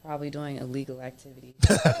probably doing illegal activity.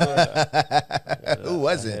 Who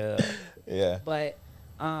wasn't? Yeah. But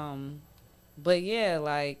yeah,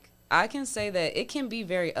 like I can say that it can be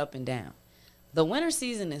very up and down. The winter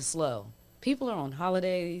season is slow. People are on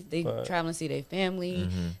holidays. They traveling to see their family.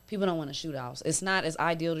 People don't want to shoot out. It's not as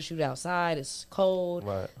ideal to shoot outside. It's cold.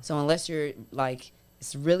 So unless you're like,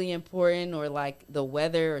 it's really important or like the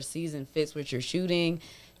weather or season fits what you're shooting,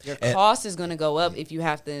 your cost is going to go up if you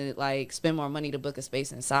have to like spend more money to book a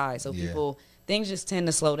space inside. So things just tend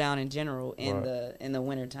to slow down in general in the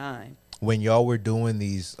winter time. When y'all were doing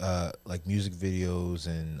these like music videos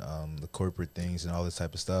and the corporate things and all this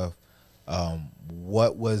type of stuff,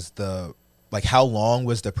 what was the, like, how long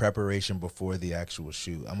was the preparation before the actual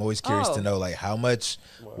shoot? I'm always curious to know, like, how much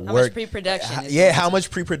work, how much pre-production how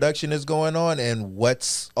much pre-production is going on, and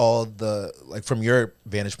what's all the, like, from your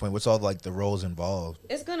vantage point, what's all like the roles involved?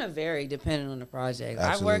 It's gonna vary depending on the project.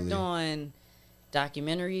 Absolutely. I worked on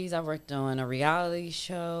documentaries. I worked on a reality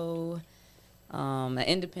show, an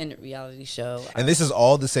independent reality show. And this is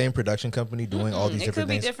all the same production company doing all these different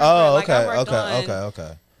things? Oh,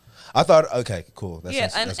 okay. I thought, okay, cool.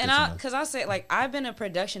 That's because I say, like, I've been a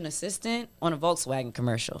production assistant on a Volkswagen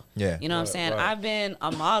commercial. Yeah. You know what I'm saying? I've been a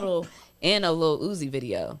model in a Lil Uzi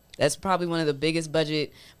video. That's probably one of the biggest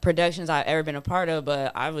budget productions I've ever been a part of,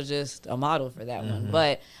 but I was just a model for that one.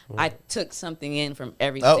 But I took something in from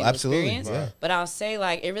every single experience. But I'll say,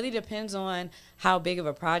 like, it really depends on how big of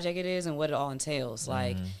a project it is and what it all entails.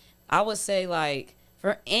 Like, I would say, like,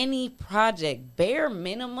 for any project, bare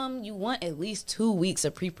minimum, you want at least 2 weeks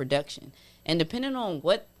of pre-production. And depending on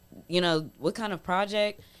what kind of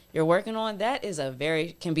project you're working on, that is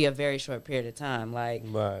can be a very short period of time.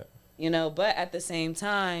 Like, but at the same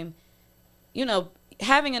time,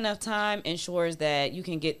 having enough time ensures that you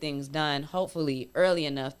can get things done, hopefully early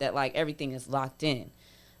enough that like everything is locked in.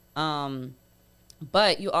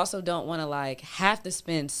 But you also don't want to like have to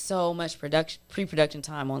spend so much pre-production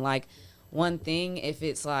time on like one thing if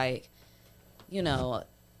it's like, you know,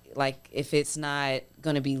 like if it's not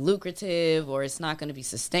going to be lucrative or it's not going to be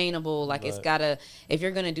sustainable. Like it's gotta, if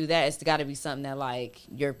you're going to do that, it's got to be something that like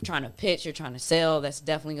you're trying to pitch, you're trying to sell, that's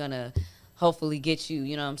definitely going to hopefully get you,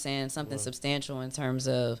 you know what I'm saying, something substantial in terms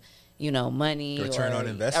of, you know, money, return on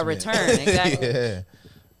investment, a return. Exactly. Yeah.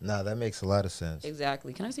 No, that makes a lot of sense.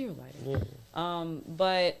 Exactly. Can I see your lighting? Yeah.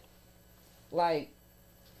 But like,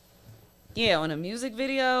 yeah, on a music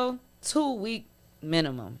video, 2 week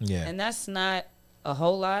minimum. Yeah. And that's not a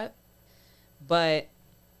whole lot, but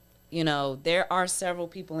you know, there are several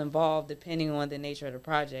people involved depending on the nature of the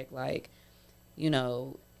project. Like, you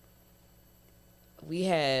know, we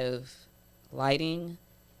have lighting.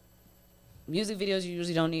 Music videos, you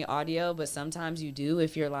usually don't need audio, but sometimes you do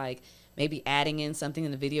if you're like maybe adding in something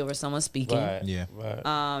in the video where someone's speaking. Right. Yeah. Right.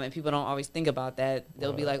 And people don't always think about that.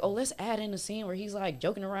 They'll be like, oh, let's add in a scene where he's like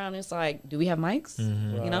joking around. It's like, do we have mics?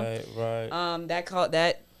 You know? Right.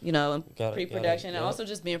 That you know, pre-production, and also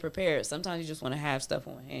just being prepared. Sometimes you just want to have stuff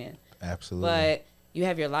on hand. Absolutely. But you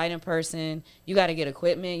have your lighting person. You got to get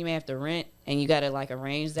equipment. You may have to rent, and you got to like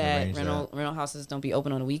arrange that. Rental houses don't be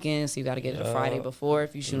open on the weekends, so you got to get it the Friday before.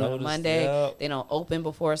 If you shoot on a Monday, they don't open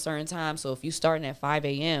before a certain time. So if you starting at 5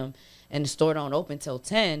 a.m. and the store don't open till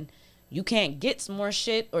 10, you can't get some more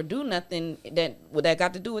shit or do nothing that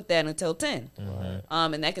got to do with that until 10. Right.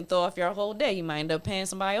 And that can throw off your whole day. You might end up paying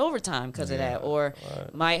somebody overtime because of that, or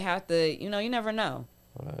might have to, you know, you never know.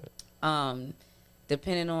 Right.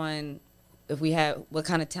 Depending on if we have what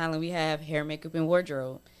kind of talent we have, hair, makeup, and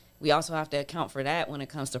wardrobe, we also have to account for that when it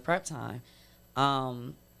comes to prep time.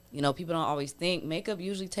 You know, people don't always think makeup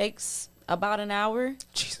usually takes about an hour.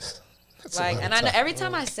 Jesus. That's like, and I know every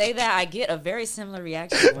time I say that, I get a very similar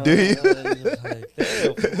reaction. Do you?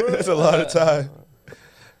 That's a lot of time.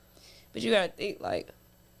 But you gotta think, like,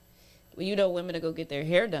 well, you know, women to go get their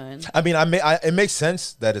hair done. I mean, it makes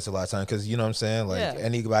sense that it's a lot of time because you know what I'm saying. Like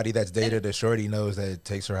anybody that's dated a shorty knows that it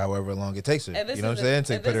takes her however long it takes her. You know what I'm saying?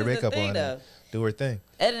 To put her makeup on and do her thing.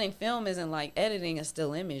 Editing film isn't like editing a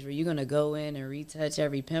still image where you're gonna go in and retouch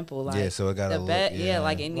every pimple. Like, so it gotta look.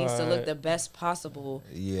 Like it needs to look the best possible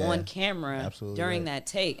on camera during that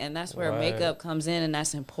take, and that's where makeup comes in, and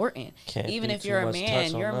that's important. Even if you're a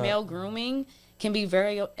man, your male grooming can be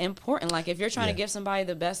very important. Like if you're trying to give somebody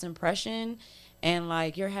the best impression and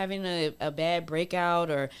like you're having a bad breakout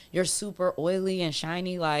or you're super oily and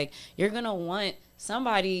shiny, like you're gonna want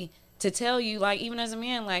somebody to tell you, like even as a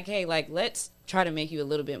man, like, hey, like let's try to make you a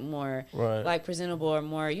little bit more like presentable or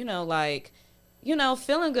more, you know, like, you know,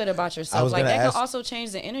 feeling good about yourself. Like that can also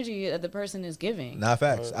change the energy that the person is giving. Nah,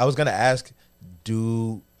 facts. I was gonna ask,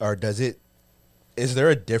 is there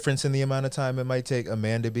a difference in the amount of time it might take a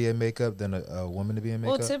man to be in makeup than a woman to be in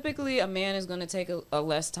makeup? Well, typically a man is going to take a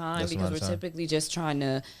less time because we're typically just trying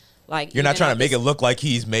to, like, you're not trying to make it look like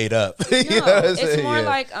he's made up. No, it's more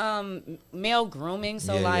like male grooming.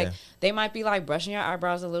 So they might be like brushing your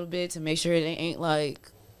eyebrows a little bit to make sure they ain't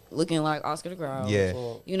like looking like Oscar the Grouch. Yeah.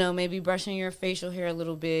 You know, maybe brushing your facial hair a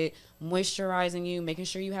little bit, moisturizing you, making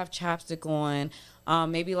sure you have chapstick on.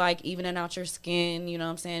 Maybe like evening out your skin, you know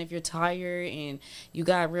what I'm saying? If you're tired and you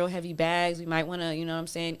got real heavy bags, we might want to, you know what I'm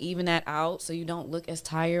saying, even that out so you don't look as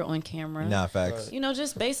tired on camera. Nah, facts. You know,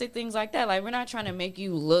 just basic things like that. Like, we're not trying to make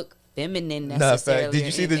you look feminine necessarily. Nah, fact. Did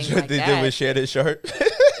you see the joke they did with Shannon Sharp?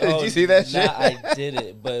 Did you see that shit? Nah, I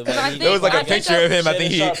didn't. But there was like a picture of him. I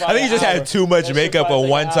think he just had too much makeup on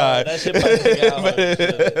one time. But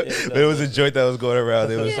it was a joke that was going around.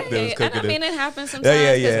 They was cooking. And I mean, it happens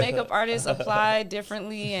sometimes because makeup artists apply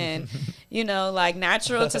differently, and you know, like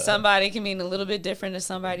natural to somebody can mean a little bit different to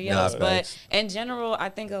somebody else. But in general, I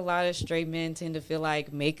think a lot of straight men tend to feel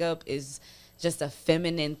like makeup is just a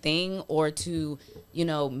feminine thing, or to, you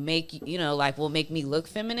know, make, you know, like will make me look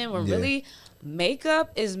feminine, when really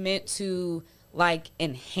makeup is meant to like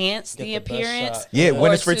enhance the appearance. Yeah,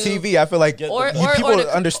 when it's for TV, I feel like people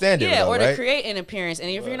understand it. Yeah, or to create an appearance. And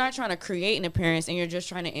if you're not trying to create an appearance and you're just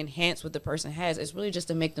trying to enhance what the person has, it's really just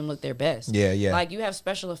to make them look their best. Yeah, yeah. Like you have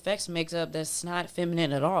special effects makeup that's not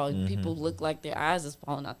feminine at all. People look like their eyes is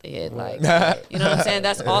falling out their head. Like, you know what I'm saying?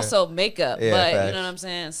 That's also makeup. But you know what I'm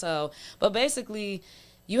saying? So, but basically,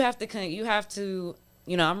 you have to,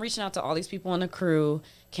 you know, I'm reaching out to all these people on the crew,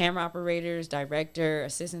 camera operators, director,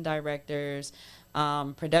 assistant directors,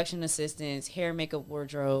 production assistants, hair, makeup,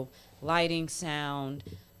 wardrobe, lighting, sound,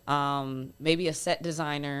 maybe a set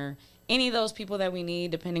designer, any of those people that we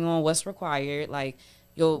need, depending on what's required. Like,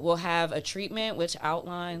 we'll have a treatment which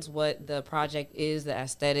outlines what the project is, the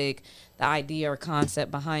aesthetic, the idea or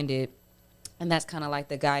concept behind it, and that's kind of like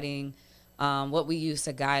the guiding, what we use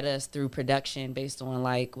to guide us through production based on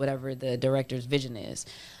like whatever the director's vision is.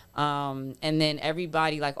 And then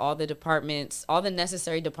everybody, like all the departments, all the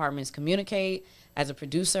necessary departments communicate. As a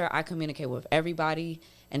producer, I communicate with everybody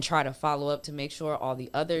and try to follow up to make sure all the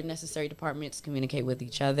other necessary departments communicate with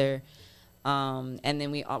each other. And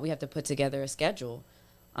then we have to put together a schedule.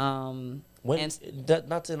 Not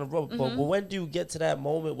to interrupt, but when do you get to that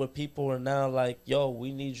moment where people are now like, yo,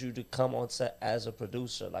 we need you to come on set as a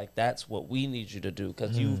producer? Like, that's what we need you to do,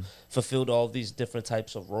 because you've fulfilled all these different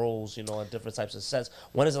types of roles, you know, on different types of sets.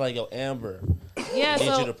 When is it like, yo, Amber, we need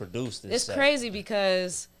you to produce this It's set? crazy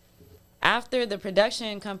because after the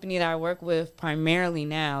production company that I work with primarily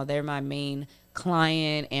now, they're my main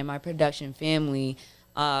client and my production family.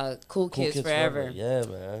 Cool Kids Forever. Yeah,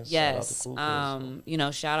 man. Yes. Shout out to Cool Kids. You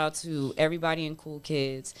know, shout out to everybody in Cool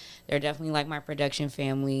Kids. They're definitely like my production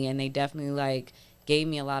family, and they definitely like gave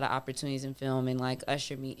me a lot of opportunities in film and like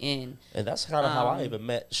ushered me in. And that's kind of how I even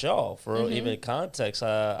met Shaw. For even context,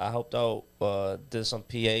 I helped out, did some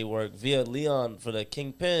PA work via Leon for the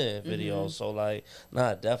Kingpin video. So like,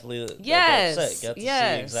 definitely. Yes. Got to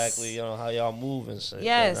see exactly, you know, how y'all move and shit.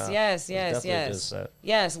 Yes, Yes.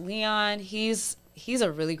 Yes, Leon, he's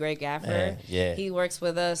a really great gaffer. Man, yeah. He works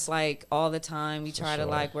with us like all the time. We try to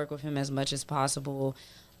sure. like work with him as much as possible.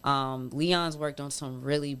 Leon's worked on some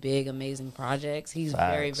really big, amazing projects. He's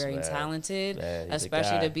very, very talented,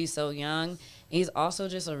 especially to be so young. He's also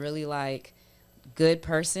just a really like good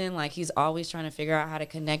person. Like, he's always trying to figure out how to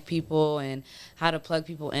connect people and how to plug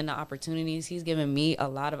people into opportunities. He's given me a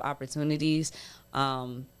lot of opportunities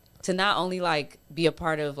to not only like be a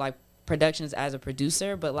part of like productions as a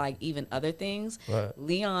producer, but like even other things. Right.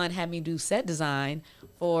 Leon had me do set design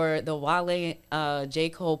for the Wale J.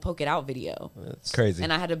 Cole Poke It Out video. That's crazy.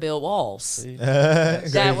 And I had to build walls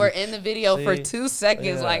that were in the video for 2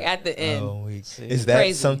 seconds, like at the end. Is that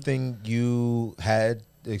crazy. Something you had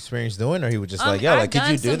experience doing, or he was just like, yo, like, could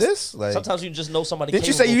you do this? Like, sometimes you just know somebody. Didn't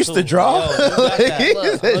you say you used to draw?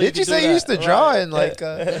 Didn't you say you used to draw? And like,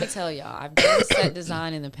 let me tell y'all, I've done set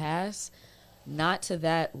design in the past. Not to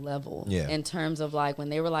that level in terms of like when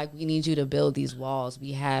they were like, we need you to build these walls.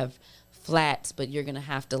 We have flats, but you're going to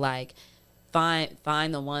have to like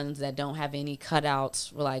find the ones that don't have any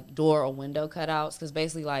cutouts, or like door or window cutouts. Because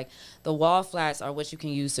basically like the wall flats are what you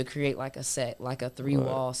can use to create like a set, like a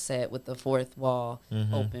 3-wall set with the 4th wall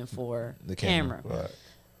open for the camera. Right.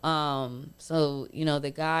 So, you know,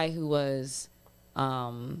 the guy who was,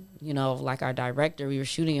 you know, like our director, we were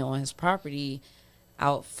shooting it on his property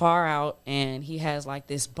far out, and he has like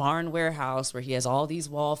this barn warehouse where he has all these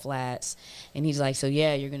wall flats, and he's like, so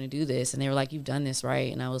yeah, you're gonna do this. And they were like, you've done this,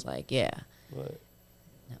 right? And I was like, yeah. Right.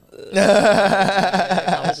 No.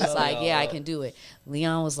 I was just like, yeah, I can do it.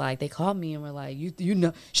 Leon was like, they called me and were like, you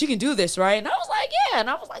know she can do this, right? And I was like, yeah. And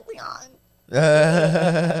I was like, Leon,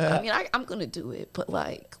 I mean, I'm gonna do it, but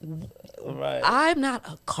like, I'm not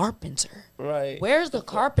a carpenter. Right. Where's the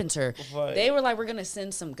carpenter? Right. They were like, we're gonna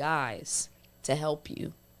send some guys to help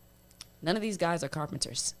you. None of these guys are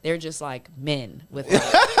carpenters. They're just like men with like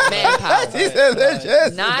manpower.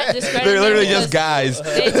 They're not discrediting. They're literally just guys.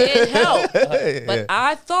 They did help, but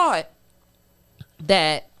I thought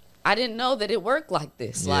that I didn't know that it worked like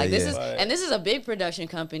this. Like this is, and this is a big production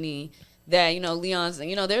company that, you know, Leon's,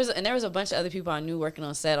 you know, there was a bunch of other people I knew working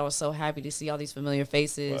on set. I was so happy to see all these familiar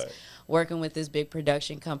faces working with this big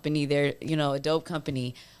production company. They're, you know, a dope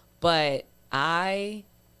company, but I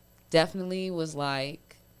definitely was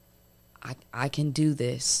like, I can do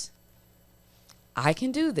this. I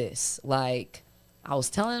can do this. Like, I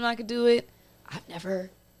was telling him I could do it. I've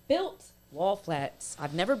never built wall flats.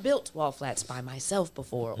 I've never built wall flats by myself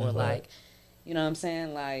before. Or like, you know what I'm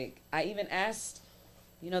saying? Like, I even asked,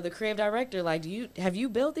 you know, the creative director, like, have you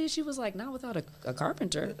built these? She was like, not without a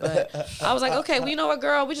carpenter. But I was like, okay, well, you know what,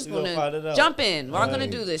 girl? We just going to jump in. We're going to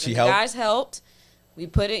do this. And the guys helped. We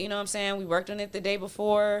put it, you know what I'm saying? We worked on it the day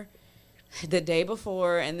before,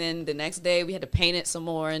 and then the next day we had to paint it some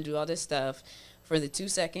more and do all this stuff for the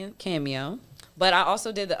 2-second cameo. But I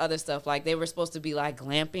also did the other stuff. Like, they were supposed to be like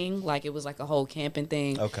glamping, like it was like a whole camping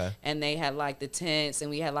thing. Okay. And they had like the tents, and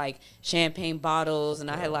we had like champagne bottles, and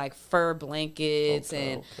I had like fur blankets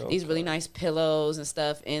and these really nice pillows and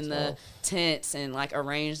stuff in the tents, and like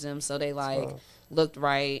arranged them so they like looked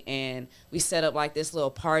right. And we set up like this little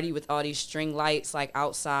party with all these string lights like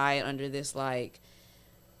outside under this like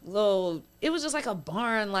little, it was just like a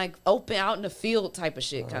barn, like open out in the field type of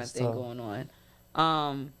shit kind of thing going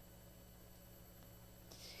on.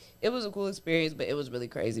 It was a cool experience, but it was really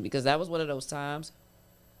crazy because that was one of those times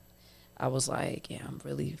I was like, yeah, I'm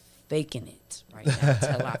really faking it right now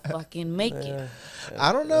until I fucking make it.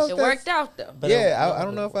 I don't know. It worked out though. But yeah, I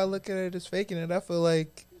don't know if I look at it as faking it. I feel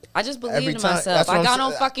like I just believed in myself. I got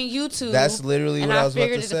on fucking YouTube. That's literally what I was about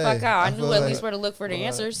to say. And I figured it the fuck out. I knew at least where to look for the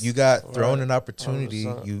answers. You got thrown an opportunity.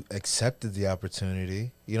 100%. You accepted the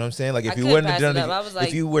opportunity. You know what I'm saying? Like if you wouldn't have done it,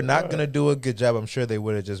 if you were not gonna do a good job, I'm sure they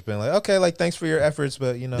would have just been like, okay, like thanks for your efforts,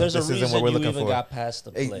 but you know, this isn't what we're looking for. Got past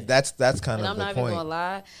the play. That's kind of the point. I'm not even gonna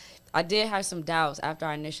lie. I did have some doubts after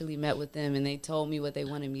I initially met with them, and they told me what they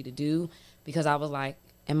wanted me to do, because I was like,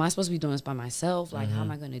 am I supposed to be doing this by myself? Like, how am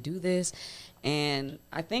I going to do this? And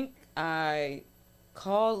I think I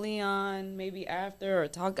called Leon maybe after, or I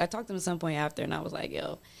talked to him at some point after, and I was like,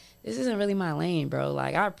 yo, this isn't really my lane, bro.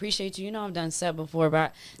 Like, I appreciate you. You know, I've done set before,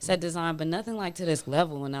 but set design, but nothing like to this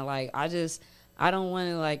level. And I don't want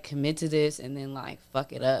to like commit to this and then like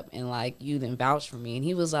fuck it up and like you then vouch for me. And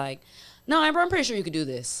he was like, no, bro, I'm pretty sure you could do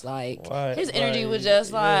this. Like, his energy was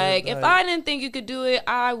just like, if I didn't think you could do it,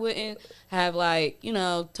 I wouldn't have, like, you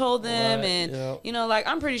know, told them. And, you know, like,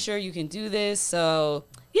 I'm pretty sure you can do this. So,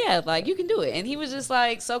 yeah, like, you can do it. And he was just,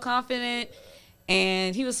 like, so confident.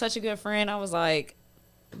 And he was such a good friend. I was like,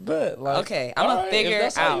 okay, I'm going to figure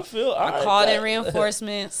it out. I called in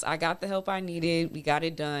reinforcements. I got the help I needed. We got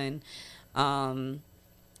it done. And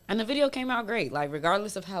the video came out great. Like,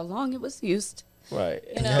 regardless of how long it was used. Right.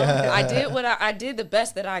 You know, I did the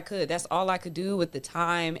best that I could. That's all I could do with the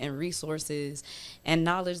time and resources and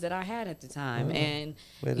knowledge that I had at the time. And,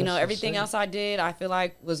 you know, everything else I did, I feel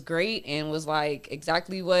like was great and was like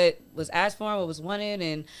exactly what was asked for, what was wanted,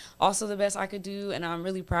 and also the best I could do. And I'm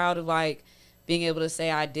really proud of like being able to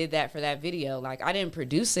say I did that for that video. Like, I didn't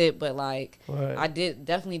produce it, but like I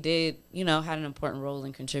definitely did, you know, had an important role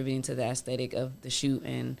in contributing to the aesthetic of the shoot,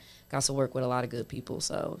 and got to work with a lot of good people.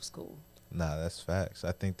 So it was cool. Nah, that's facts.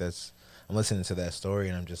 I think I'm listening to that story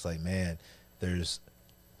and I'm just like, man, there's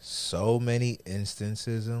so many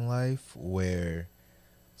instances in life where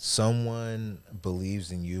someone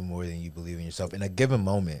believes in you more than you believe in yourself in a given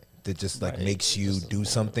moment that just like makes you do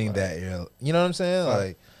something that you know what I'm saying?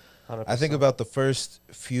 Like 100%. I think about the first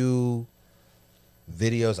few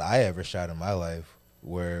videos I ever shot in my life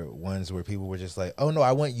were ones where people were just like, oh no,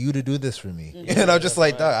 I want you to do this for me. And I'm just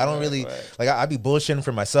like, I don't really like, I'd be bullshitting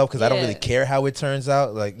for myself because I don't really care how it turns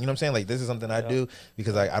out. Like, you know what I'm saying? Like, this is something I do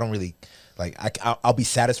because I don't really like, I'll be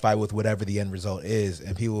satisfied with whatever the end result is.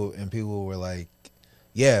 And people were like,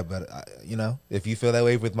 yeah, but you know, if you feel that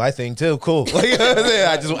way with my thing too, cool. Like, you know what I'm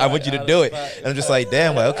saying? I want you to do it. And I'm just like,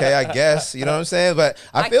 damn, like, okay, I guess, you know what I'm saying? But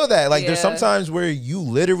I feel that like there's sometimes where you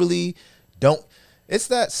literally don't. It's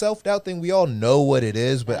that self-doubt thing. We all know what it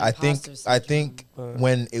is, but I think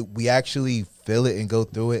when we actually feel it and go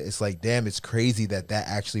through it, it's like, damn, it's crazy that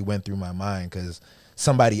actually went through my mind because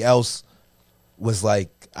somebody else was like,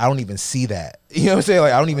 I don't even see that. You know what I'm saying?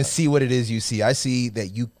 Like, I don't even see what it is you see. I see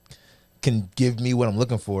that you can give me what I'm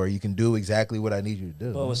looking for. You can do exactly what I need you to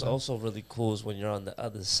do. But what's also really cool is when you're on the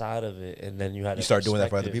other side of it and then you start doing that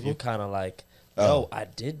for other people. You're kind of like, yo, I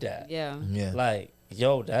did that. Yeah. Like,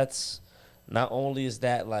 yo, that's... Not only is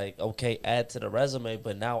that like, okay, add to the resume,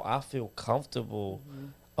 but now I feel comfortable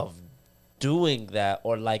of doing that.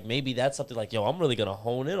 Or like maybe that's something like, yo, I'm really going to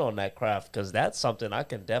hone in on that craft because that's something I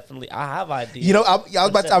can definitely, I have ideas. You know,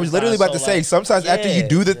 I was literally about to say, sometimes after you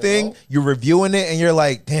do the thing, you're reviewing it and you're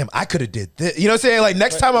like, damn, I could have did this. You know what I'm saying? Like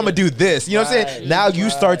next time I'm going to do this. You know what I'm saying? Now you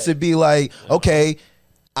start to be like, okay,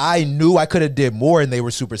 I knew I could have did more and they were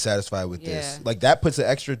super satisfied with this. Like that puts an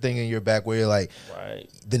extra thing in your back where you're like,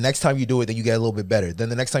 the next time you do it, then you get a little bit better. Then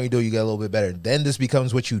the next time you do it, you get a little bit better. Then this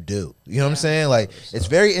becomes what you do. You know what I'm saying? Like it's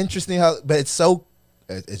very interesting but it's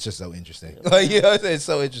just so interesting. Like, you know, it's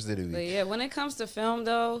so interesting to me. But yeah, when it comes to film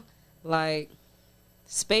though, like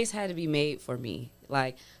space had to be made for me.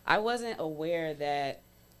 Like I wasn't aware that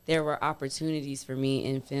there were opportunities for me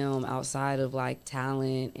in film outside of like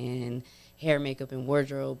talent and hair, makeup, and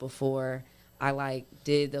wardrobe before I like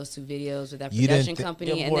did those 2 videos with that production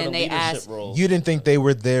company, and then they asked. You didn't think they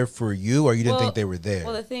were there for you, or you didn't think they were there?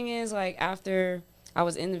 Well, the thing is, like after I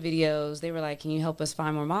was in the videos, they were like, can you help us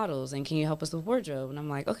find more models and can you help us with wardrobe? And I'm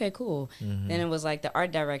like, okay, cool. Then it was like the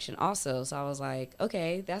art direction also. So I was like,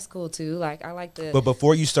 okay, that's cool too. Like I like the. But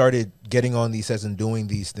before you started getting on these sets and doing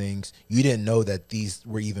these things, you didn't know that these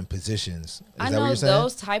were even positions. I know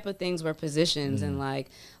those type of things were positions, and like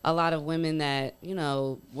a lot of women that, you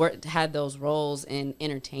know, had those roles in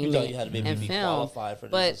entertainment and film.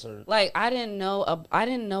 But like I didn't know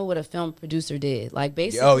what a film producer did. Like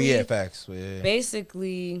basically. Oh yeah, facts. Yeah.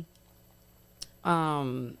 Basically,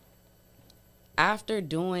 after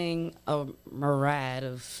doing a myriad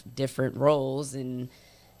of different roles and,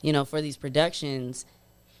 you know, for these productions,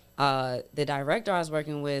 the director I was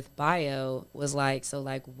working with, Bio, was like, so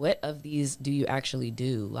like, what of these do you actually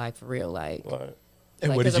do? Like, for real, like. Right. And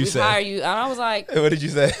like, what did you say? Hire you, and I was like, what did you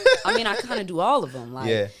say? I mean, I kind of do all of them. Like,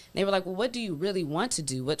 yeah. They were like, well, what do you really want to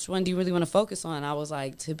do? Which one do you really want to focus on? And I was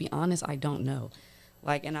like, to be honest, I don't know.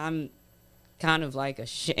 Like, and I'm kind of like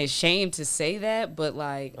ashamed to say that, but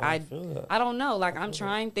like, I don't know. Like, I'm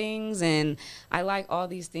trying things and I like all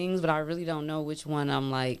these things, but I really don't know which one I'm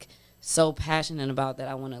like so passionate about that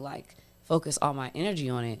I want to like focus all my energy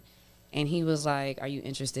on it. And he was like, are you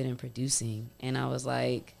interested in producing? And I was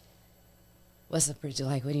like, what's a producer?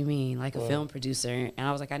 Like, what do you mean? Like a film producer? And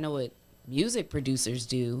I was like, I know what music producers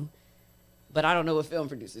do, but I don't know what film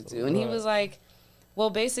producers do. And he was like, well,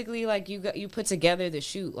 basically, like, you put together the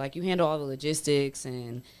shoot. Like, you handle all the logistics.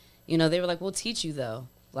 And, you know, they were like, we'll teach you, though.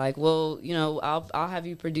 Like, well, you know, I'll have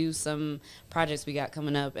you produce some projects we got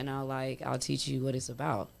coming up, and I'll teach you what it's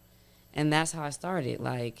about. And that's how I started.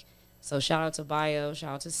 Like, so shout out to Bio,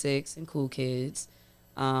 shout out to Six and Cool Kids.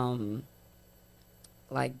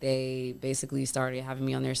 Like, they basically started having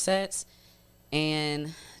me on their sets.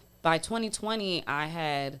 And by 2020, I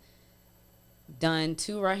had done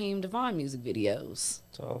 2 Raheem Devon music videos.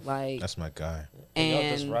 Tough. Like, that's my guy. And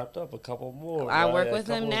y'all just wrapped up a couple more. I work with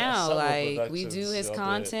him now. Like, we do his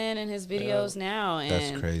content and his videos now. And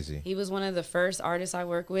that's crazy. He was one of the first artists I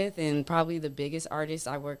worked with, and probably the biggest artist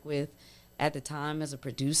I worked with at the time as a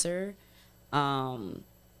producer.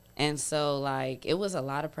 And so, like, it was a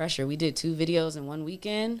lot of pressure. We did 2 videos in one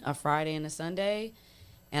weekend, a Friday and a Sunday.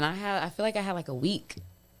 And I feel like I had like a week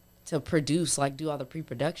to produce, like, do all the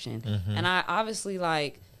pre-production. And I obviously,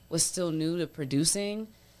 like, was still new to producing.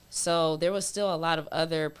 So there was still a lot of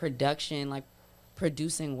other production, like,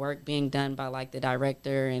 producing work being done by, like, the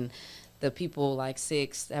director and the people, like,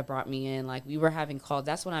 Six that brought me in. Like, we were having calls.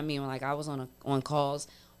 That's what I mean when, like, I was on calls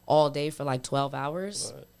all day for, like, 12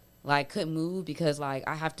 hours. Right. Like, couldn't move because, like,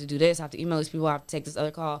 I have to do this. I have to email these people. I have to take this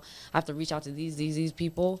other call. I have to reach out to these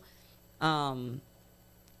people.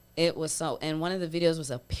 It was so, and one of the videos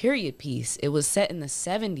was a period piece. It was set in the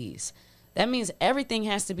 70s. That means everything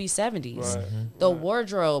has to be 70s. Right. The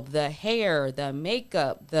wardrobe, the hair, the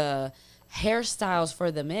makeup, the hairstyles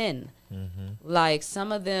for the men. Like,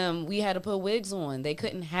 some of them, we had to put wigs on. They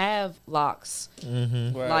couldn't have locks.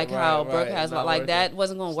 Like how Brooke has, like, that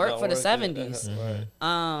wasn't going to work for the 70s.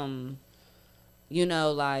 You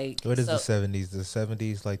know, like. What is the 70s? The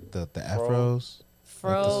 70s, like the afros?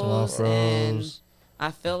 Like the small fros. And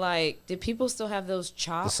I feel like, did people still have those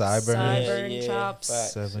chops? The sideburn chops.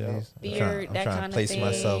 70s. Beard, that kind of place thing.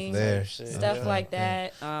 myself there. Stuff like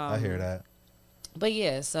that. I hear that. But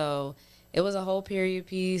yeah, so it was a whole period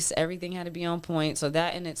piece. Everything had to be on point. So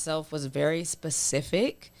that in itself was very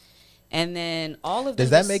specific. And then all of Does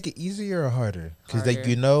that make it easier or harder? Because, like,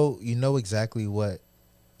 you know exactly what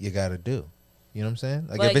you got to do. You know what I'm saying?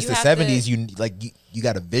 Like, but if it's the 70s, you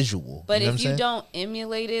got a visual. But you know if you don't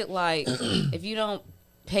emulate it, like, if you don't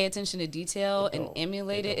pay attention to detail and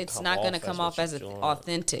emulate it, it's not going to come off as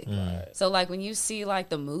authentic. So, like, when you see, like,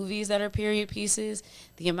 the movies that are period pieces,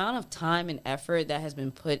 the amount of time and effort that has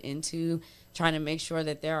been put into trying to make sure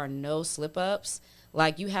that there are no slip-ups,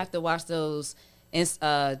 like, you have to watch those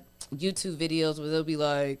YouTube videos where they'll be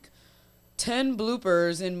like, 10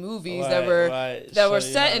 bloopers in movies that were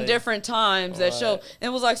set in different times that show, and it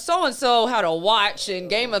was like so and so had a watch in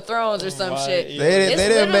Game of Thrones or some shit. They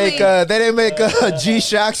didn't make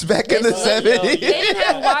G-Shocks back in the 70s. They didn't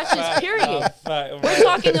have watches, period. We're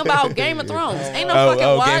talking about Game of Thrones. Ain't no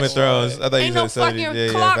fucking watch. Game of Thrones. I thought ain't no fucking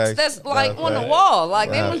clocks that's like on the wall. Like,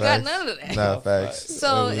 they don't got none of that. Nah, facts.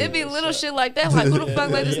 So it'd be little shit like that. Like, who the fuck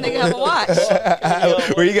let this nigga have a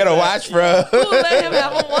watch? Where you get a watch from? Who let him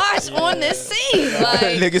have a watch on this scene? Like,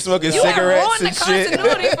 nigga smoking cigarettes and shit. You have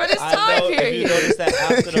ruined the continuity for this time period. If you notice that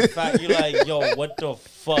after the fact, you're like, yo, what the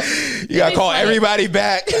fuck? You gotta call everybody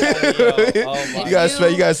back. You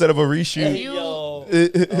gotta set up a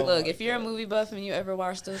reshoot. Look, if you're a movie buff and you ever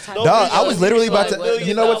watch those type of videos, I was literally about to.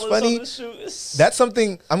 You know what's funny? That's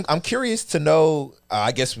something I'm curious to know.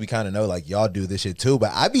 I guess we kind of know, like, y'all do this shit too,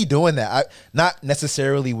 but I be doing that. Not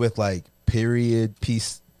necessarily with, like, period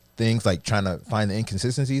piece things, like trying to find the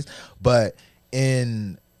inconsistencies, but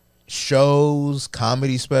in shows,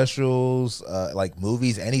 comedy specials, like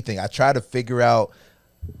movies, anything, I try to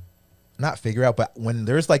but when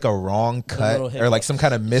there's like a wrong cut or like some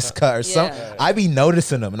kind of miscut or something, I be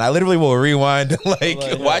noticing them, and I literally will rewind and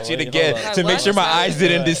like watch it again to make sure my eyes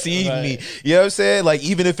didn't deceive me. You know what I'm saying? Like,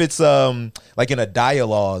 even if it's like in a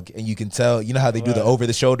dialogue and you can tell, you know how they do the over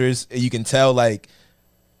the shoulders, you can tell like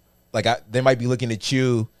they might be looking at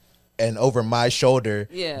you, and over my shoulder,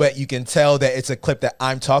 Yeah. but you can tell that it's a clip that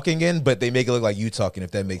I'm talking in, but they make it look like you talking,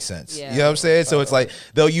 if that makes sense. Yeah. You know what I'm saying? So it's like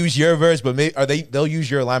they'll use your verse, but they'll use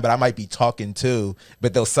your line, but I might be talking too,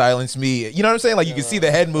 but they'll silence me. You know what I'm saying? Like you can see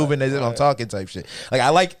the head moving as if I'm talking type shit. Like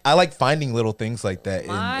I like finding little things like that in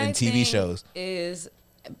TV thing shows. Is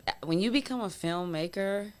when you become a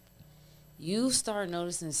filmmaker, you start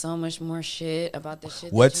noticing so much more shit about the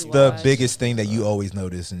shit. What's that you the watch. biggest thing that you always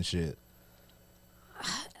notice and shit?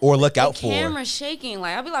 Or look out for? Camera shaking.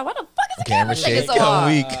 Like I'll be like, what the fuck is the Camera camera shaking shake. so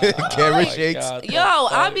hard? Weak. Camera my shakes. God. Yo,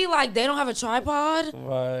 I'll be like, they don't have a tripod.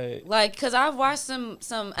 Right. Like, cause I've watched some,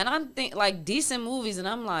 and I'm think like decent movies, and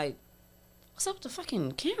I'm like, what's up with the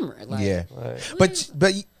fucking camera? Like, Yeah. Right. But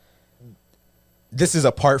this is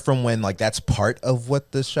apart from when like that's part of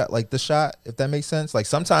what the shot, if that makes sense. Like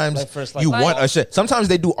sometimes Like first, like- you want a shit. Sometimes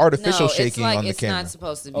they do artificial no, shaking it's like, on the it's camera. not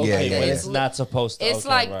supposed to be. Okay, like that. when it's not supposed to. It's okay,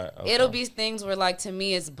 like right, okay. it'll be things where like to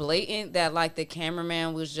me it's blatant that like the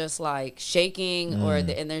cameraman was just like shaking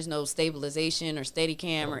and there's no stabilization or steady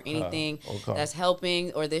cam or anything that's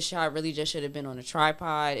helping, or this shot really just should have been on a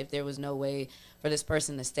tripod if there was no way for this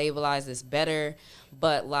person to stabilize this better.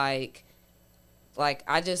 But like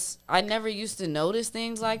I never used to notice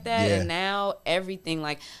things like that, Yeah. and now everything,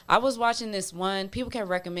 like I was watching this one, people kept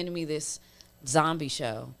recommending me this zombie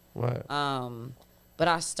show. Right. But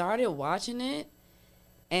I started watching it,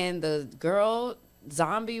 and the girl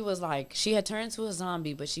zombie was like, she had turned into a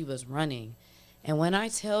zombie, but she was running. And when I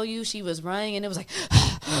tell you she was running, and it was like,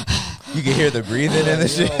 You can hear the breathing in the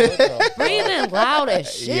shit. breathing loud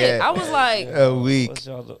as shit. Yeah. I was like, A week. What's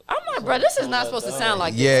y'all do? I'm like, bro, this is not supposed to sound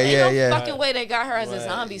like Yeah, this. yeah, Ain't no yeah. fucking way they got her as a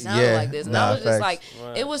zombie sounding Yeah. like this. And Nah, I was just facts. like,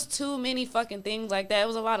 Right. it was too many fucking things like that. It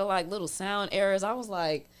was a lot of like little sound errors. I was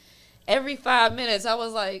like, every 5 minutes, I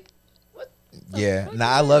was like, what the Yeah. fuck Nah,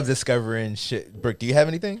 is I love this? discovering shit. Brooke, do you have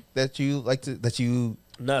anything that you like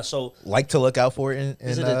So to look out for in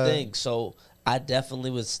this is the thing. So I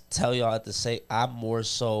definitely would tell y'all to say I'm more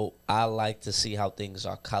so I like to see how things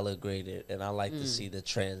are color graded, and I like to see the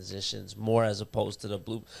transitions more as opposed to the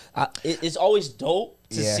blue. It's always dope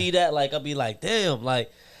to Yeah. see that. Like I'll be like, damn,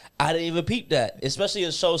 like I didn't even peep that. Especially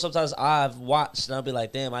in shows sometimes I've watched and I'll be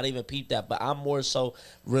like, damn, I didn't even peep that. But I'm more so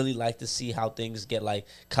really like to see how things get like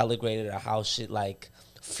color graded or how shit like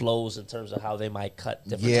flows in terms of how they might cut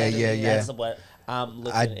different. Yeah, types of yeah, things. yeah. That's what I'm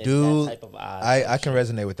looking I in do. that type of eye. I can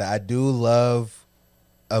resonate with that. I do love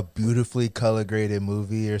a beautifully color graded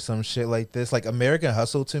movie or some shit like this. Like American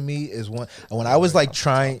Hustle to me is one. When I was like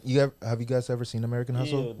trying, have you guys ever seen American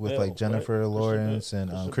Hustle Yeah, with Bale, like Jennifer right? Lawrence and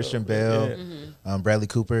Christian Christian Bale. Bale, Yeah. Bradley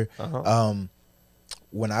Cooper.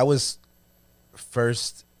 When I was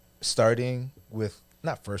first starting with,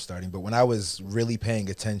 not first starting, but when I was really paying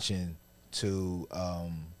attention to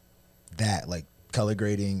that, like color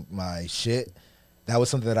grading my shit, that was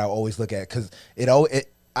something that I always look at because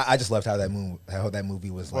I just loved how that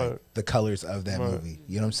movie was like, Right. the colors of that Right. movie.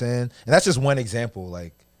 You know what I'm saying? And that's just one example.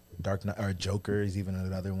 Like Dark Knight or Joker is even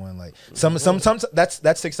another one. Like some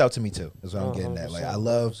that sticks out to me too. Is what I'm getting at. Like I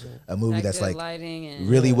love a movie Like that's good like lighting and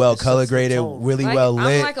really well It sets color the graded, tone. really like, well lit.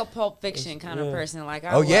 I'm like a Pulp Fiction kind of person. Like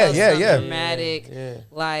I Oh, yeah, love yeah, some yeah. dramatic, Yeah.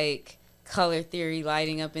 like color theory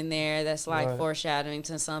lighting up in there. That's like Right. foreshadowing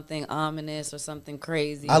to something ominous or something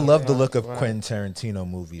crazy. I love the Right, look of right. Quentin Tarantino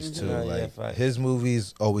movies too. Yeah, yeah, Like fact. his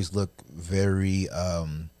movies always look very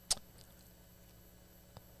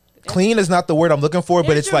clean is not the word I'm looking for, but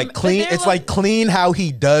They're it's like but clean. they're It's like clean how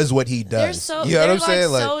he does what he They're does. so You know what they're I'm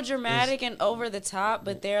saying? like Like so dramatic and over the top,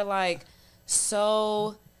 but they're like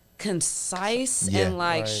so concise Yeah. and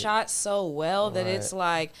like Right. shot so well that Right. it's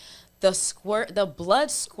like the blood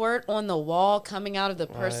squirt on the wall coming out of the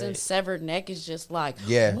person's Right. severed neck is just like,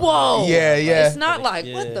 Yeah. whoa, Yeah, yeah. It's not like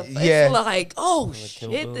what the fuck? Yeah. It's like, oh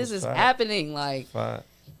Kill shit, Bill's this is fire. happening. Like Fine.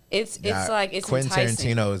 it's nah, like it's Quentin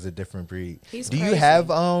enticing. Tarantino is a different breed. He's Do you crazy. have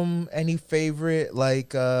any favorite like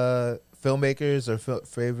filmmakers or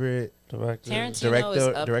favorite? Director. Tarantino is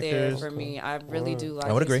up there directors? for me. I really do I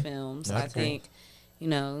like would his agree. films. I I agree. think, you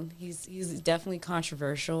know, he's definitely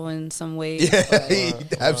controversial in some ways. Yeah,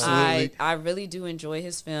 but absolutely. I really do enjoy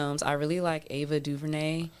his films. I really like Ava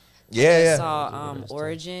DuVernay. Yeah, I yeah. saw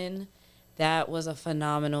Origin. That was a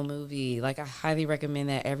phenomenal movie. Like I highly recommend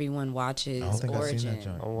that everyone watches I don't think I've seen Origin. that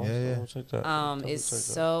joint. I want Yeah, to check that.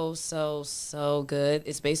 It's so good.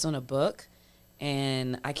 It's based on a book,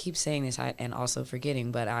 and I keep saying this and also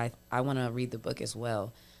forgetting, but I want to read the book as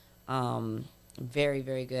well. Very,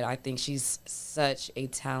 very good. I think she's such a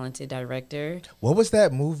talented director. What was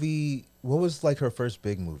that movie? What was like her first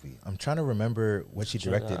big movie? I'm trying to remember what she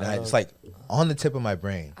directed. And it's like on the tip of my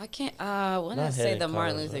brain. I can't. I want to Not say Hidden the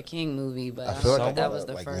Martin Colors, Luther King movie, but I I feel thought like that was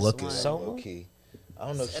the like first look one. at Selma? low key. I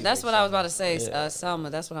don't know. If That's what I was about to say. Yeah. Selma.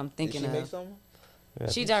 That's what I'm thinking Did she of. make Selma? Yeah,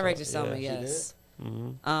 She directed Selma. Yeah. Yes.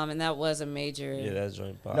 Mm-hmm. And that was a major. Yeah, that's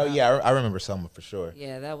joint pop. No, yeah, I remember Selma for sure.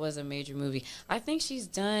 Yeah, that was a major movie. I think she's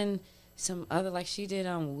done some other, like she did.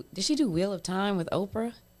 Did she do Wheel of Time with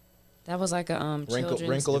Oprah? That was like a children's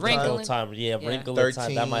Wrinkle of Time. Yeah, Wrinkle of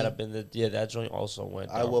Time. That might have been that joint also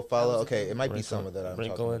went. I Will Follow. Okay, it might be some of that. I'm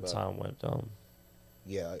Wrinkle talking in about. Time went.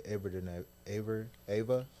 Yeah, Ava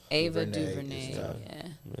DuVernay. Yeah.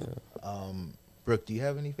 Yeah. Brooke, do you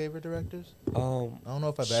have any favorite directors? I don't know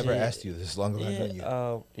if I've ever asked you this long as I've known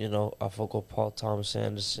you. You know, I fuck with Paul Thomas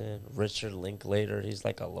Anderson, Richard Linklater. He's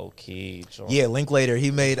like a low key. Yeah, Linklater. He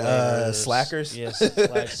made Slackers.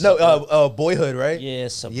 Yes. No, Boyhood, right? Yeah,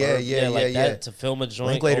 that to film a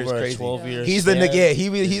joint Linklater's over crazy. 12 years. He's the nigga. Yeah,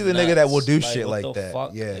 he's the nigga that will do Like, shit what like the that.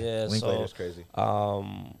 fuck? Yeah, Linklater's crazy.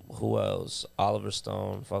 Who else? Oliver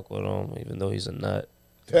Stone. Fuck with him, even though he's a nut.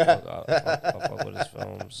 I fuck with his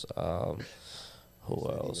films. Who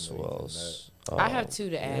else? I have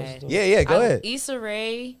two to add. Yeah, go ahead. Issa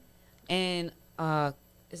Rae and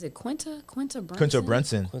is it Quinta Brunson? Quinta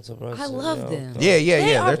Brunson. I love them. Yeah.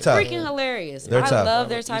 They're tough. Freaking hilarious. They're tough. I love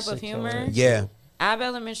their type of humor. Yeah. Ab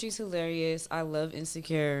Elementary's hilarious. I love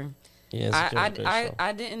Insecure. Yeah,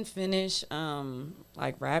 I didn't finish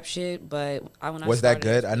like rap shit, but when was that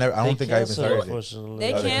good? I don't think I even started it.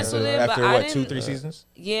 They canceled it after but what, I 2-3 seasons?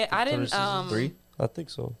 Yeah, I didn't. 3? I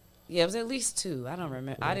think so. Yeah, it was at least 2. I don't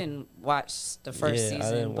remember. I didn't watch the first season,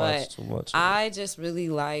 I didn't but watch too much. I just really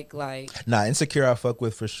like. Nah, Insecure I fuck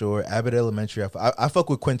with for sure. Abbott Elementary I fuck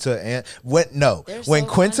with Quinta and when so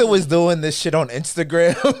Quinta funny. was doing this shit on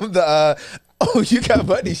Instagram, oh, you got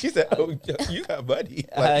buddy. She said, oh, you got buddy.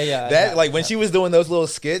 Like, when she was doing those little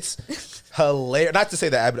skits, hilarious. Not to say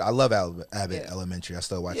that I love Abbott Elementary. I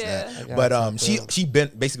still watch that. But she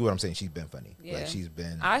been, basically what I'm saying, she's been funny. Yeah. Like, she's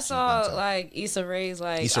been. I saw like Issa Rae's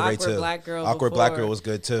Issa Rae Awkward too. Black Girl. Awkward Black Girl was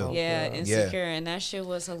good too. Yeah, Insecure, and that shit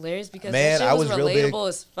was hilarious because Man, that shit I was was real big. relatable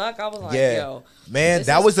as fuck. I was like, yo, man, this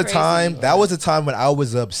that is was the crazy. time. That was the time when I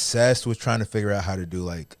was obsessed with trying to figure out how to do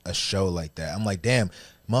like a show like that. I'm like, damn,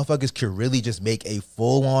 motherfuckers could really just make a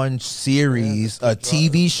full-on series, a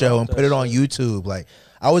TV show, and put it on YouTube. Like,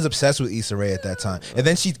 I was obsessed with Issa Rae at that time. And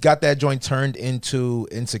then she got that joint turned into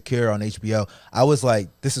Insecure on HBO. I was like,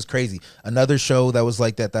 this is crazy. Another show that was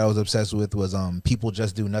like that I was obsessed with was People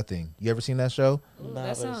Just Do Nothing. You ever seen that show? Ooh,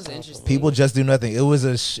 that sounds interesting. People Just Do Nothing. It was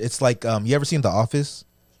it's like, you ever seen The Office?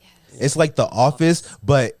 Yes. It's like The Office,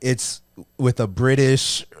 but it's with a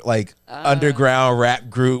British like underground rap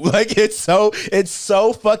group. Like, it's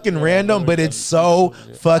so fucking random, but it's so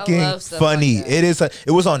fucking funny. Like it is.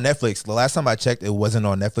 It was on Netflix. The last time I checked, it wasn't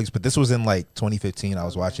on Netflix, but this was in like 2015. I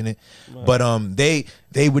was watching it, but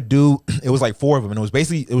they would do. It was like 4 of them, and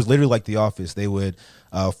it was literally like The Office. They would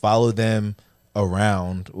follow them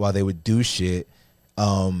around while they would do shit.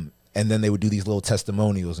 And then they would do these little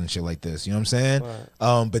testimonials and shit like this. You know what I'm saying?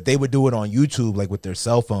 Right. But they would do it on YouTube, like with their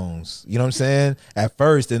cell phones. You know what I'm saying? At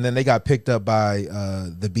first. And then they got picked up by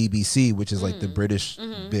the BBC, which is like the British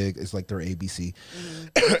big. It's like their ABC.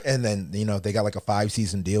 And then, they got like a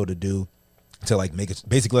 5-season deal to like make it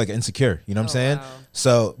basically like Insecure. You know what I'm saying? Wow.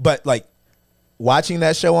 So, but like watching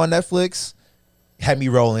that show on Netflix had me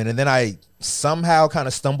rolling. And then I somehow kind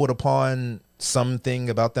of stumbled upon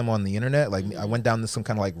something about them on the internet. Like, I went down to some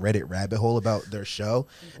kind of like Reddit rabbit hole about their show,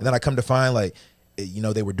 and then I come to find like,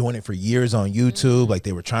 they were doing it for years on YouTube. Like,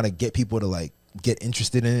 they were trying to get people to like get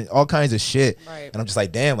interested in it, all kinds of shit. Right. And I'm just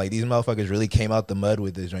like, damn, like these motherfuckers really came out the mud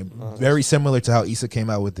with this. Right? Very similar to how Issa came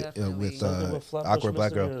out with Awkward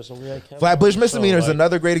Black Girl. Flatbush Misdemeanor is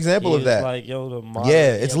another great example of that. Like, yo,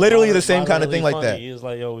 it's literally the same kind of thing like that. He was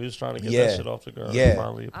like, yo, we was trying to get that shit off the ground. Yeah,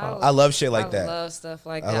 I love shit like that. I love stuff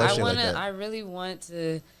like that. I really want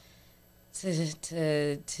to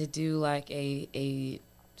do like a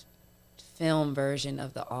film version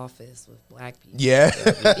of The Office with black people. Yeah.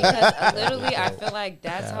 Because literally, I feel like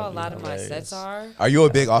that's how a lot of my sets are. Are you a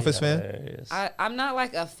big Office fan? I'm not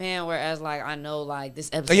like a fan, whereas like I know like this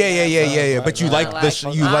episode. Yeah. But you like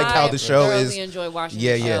you like how the show is. I enjoy watching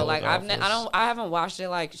the show. Like I haven't watched it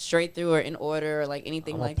like straight through or in order or like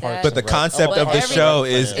anything like that. But the concept of the show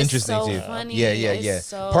is interesting so too. Funny. Yeah.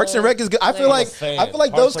 So Parks and Rec is good. I feel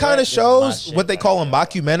like those kind of shows, what they call them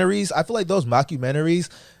mockumentaries. I feel like those mockumentaries,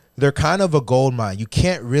 they're kind of a gold mine. You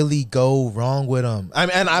can't really go wrong with them.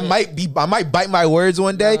 I might bite my words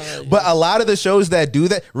one day, but a lot of the shows that do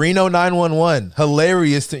that, Reno 911,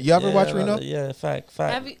 hilarious. You ever watch Reno? Yeah, fact.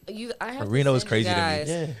 Reno is crazy to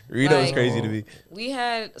me. Reno is crazy to me.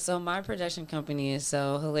 My production company is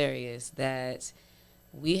so hilarious that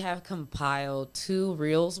we have compiled 2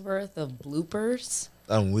 reels worth of bloopers.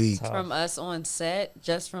 I'm weak. From us on set,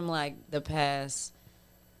 just from like the past,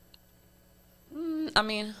 I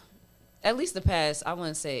mean, at least the past, I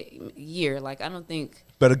wouldn't say year. Like, I don't think.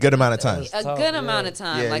 But a good amount of time. Good amount of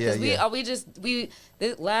time. Yeah, like, cause yeah.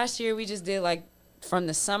 last year we just did like from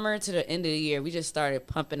the summer to the end of the year, we just started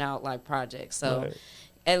pumping out like projects. So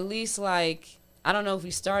at least like, I don't know if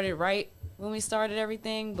we started right when we started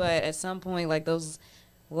everything, but at some point, like those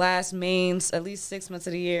last mains, at least 6 months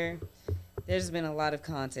of the year, there's been a lot of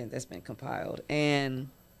content that's been compiled. And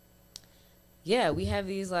yeah, we have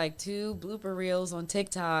these like 2 blooper reels on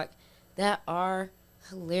TikTok that are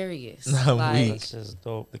hilarious. Like, that's just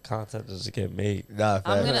dope. The content doesn't get made. Nah,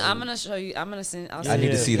 I'm gonna show you. I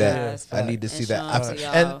need to see that. I need to see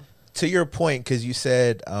that. And to your point, because you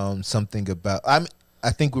said something about, I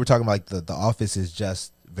think we were talking about like the Office is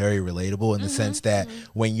just very relatable in the sense that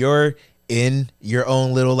when you're in your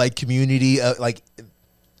own little like community, like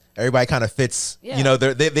everybody kind of fits. You know,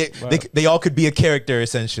 they all could be a character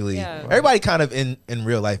essentially. Everybody kind of in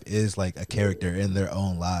real life is like a character in their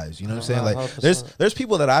own lives. You know what I'm saying? Like 100%. there's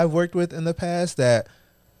people that I've worked with in the past that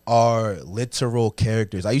are literal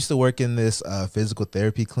characters. I used to work in this physical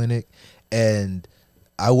therapy clinic, and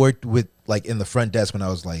I worked with like in the front desk when I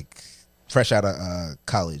was like fresh out of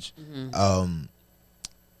college.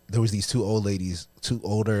 There was these 2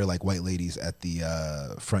 older like white ladies at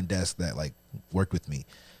the front desk that like worked with me.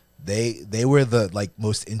 They were the like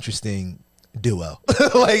most interesting duo.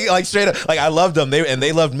 like straight up, like I loved them.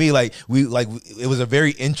 They loved me. Like it was a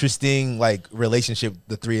very interesting like relationship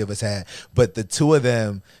the 3 of us had. But the 2 of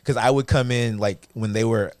them, because I would come in like when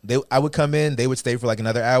I would come in, they would stay for like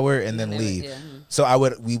another hour and then leave. So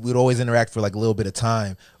we would always interact for like a little bit of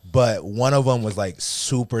time. But one of them was like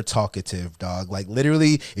super talkative, dog. Like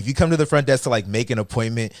literally, if you come to the front desk to like make an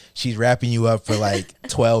appointment, she's wrapping you up for like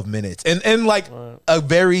 12 minutes and like a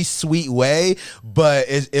very sweet way. But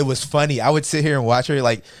it was funny. I would sit here and watch her,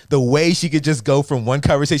 like the way she could just go from one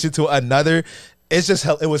conversation to another. It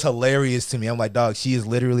was hilarious to me. I'm like, dog, she is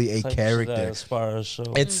literally a character.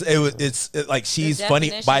 It's like she's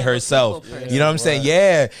funny by herself. You know what I'm saying?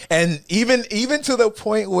 Yeah. And even to the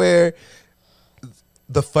point where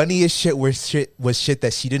the funniest shit was shit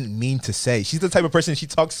that she didn't mean to say. She's the type of person, she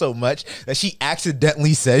talks so much that she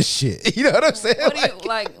accidentally says shit. You know what I'm saying?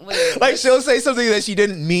 Like she'll say something that she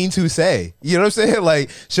didn't mean to say. You know what I'm saying? Like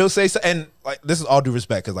she'll say and like this is all due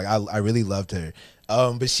respect because like I really loved her.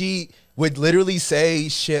 But she would literally say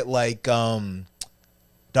shit like dog,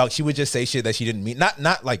 she would just say shit that she didn't mean.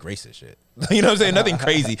 Not like racist shit. You know what I'm saying? Nothing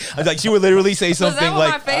crazy. Like she would literally say something was that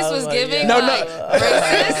like my face was giving. No,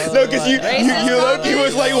 racist? no, because you Loki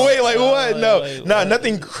was like, wait, like what? No,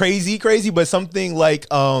 nothing crazy, but something like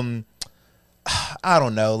I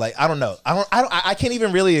don't know. Like I don't know. I can't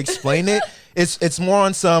even really explain it. It's more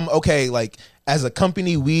on some like as a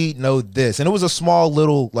company we know this, and it was a small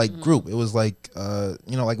little like group. It was like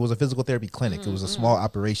like it was a physical therapy clinic. It was a small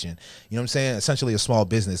operation. You know what I'm saying? Essentially a small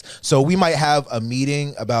business. So we might have a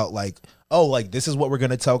meeting about like, oh, like this is what we're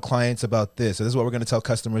going to tell clients about this, or this is what we're going to tell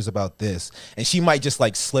customers about this. And she might just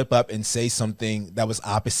like slip up and say something that was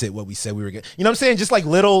opposite what we said we were going to, you know what I'm saying? Just like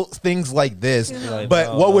little things like this. Like,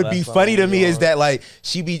 but what would be funny to me is that like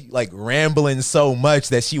she'd be like rambling so much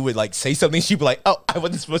that she would like say something. She'd be like, oh, I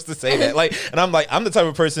wasn't supposed to say that. Like, and I'm like, I'm the type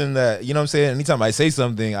of person that, you know what I'm saying? Anytime I say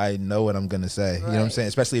something, I know what I'm going to say. You know what I'm saying?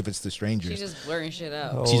 Especially if it's to strangers. She's just blurring shit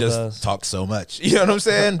out. She just talks so much. You know what I'm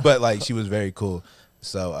saying? But like, she was very cool.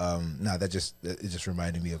 So it just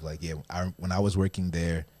reminded me of like, yeah, when I was working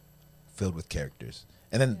there, filled with characters,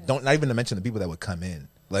 and then not even to mention the people that would come in,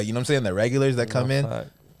 like, you know what I'm saying, the regulars that come in,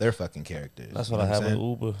 they're fucking characters. That's what I have with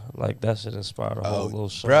Uber. Like that shit inspired a whole little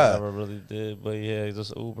show I never really did, but yeah,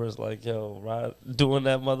 just Uber's like, yo, doing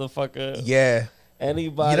that motherfucker. Yeah.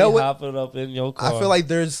 Anybody hopping up in your car. I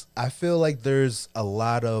feel like there's a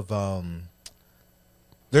lot of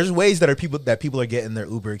there's ways that people are getting their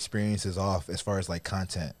Uber experiences off as far as like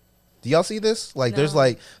content. Do y'all see this? Like there's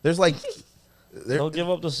like don't give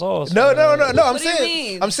up the sauce. No.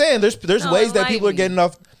 I'm saying there's ways that people are getting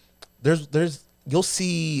off. You'll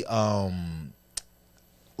see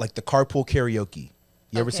like the carpool karaoke.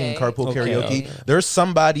 You ever seen carpool karaoke? Okay. There's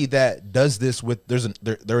somebody that does this with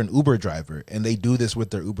they're an Uber driver and they do this with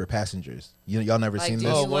their Uber passengers. Y'all never seen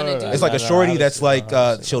this? It's like a shorty that's like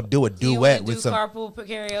she'll do a duet with some carpool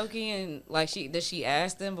karaoke and like does she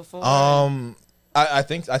ask them before? I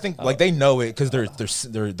think like they know it because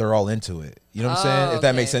they're all into it. You know what I'm saying? If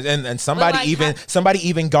that makes sense. And somebody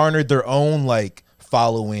even garnered their own like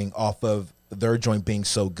following off of their joint being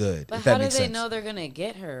so good. But how do they know they're gonna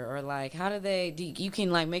get her, or like how do you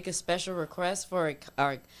can like make a special request for a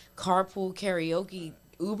carpool karaoke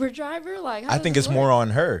Uber driver? Like, I think it's more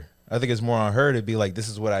on her. I think it's more on her to be like, this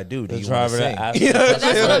is what I do. Do you want to sing? You know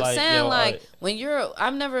that's what I'm saying. Like, when you're,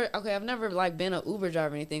 I've never like been an Uber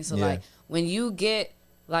driver or anything. So like, when you get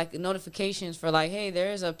like notifications for like, hey,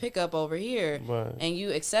 there's a pickup over here, and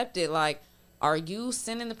you accept it, like, are you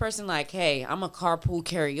sending the person like, hey, I'm a carpool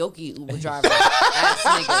karaoke Uber driver, ass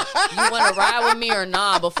nigga. You want to ride with me or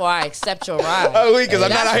not before I accept your ride? Oh, because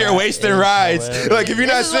I'm not out here wasting rides. Like, if you're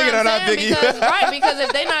not singing, I'm not picking you. Because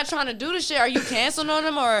if they're not trying to do the shit, are you canceling on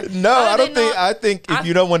them or? No, I don't think. I think if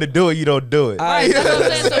you don't want to do it, you don't do it. Right, that's what I'm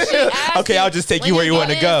saying. So she asked okay, I'll just take you where you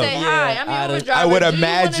want to go. Say, hi, I'm your Uber driver. I would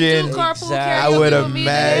imagine. I would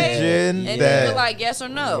imagine that. And you like yes or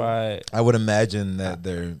no. Right. I would imagine that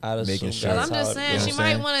they're making sure. I'm just saying, she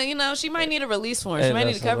might want to, she might need a release form. She might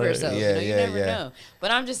need to cover herself. Yeah, you never know.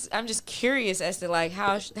 But I'm just curious as to like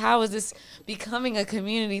how is this becoming a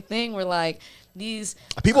community thing where like these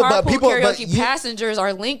carpool karaoke passengers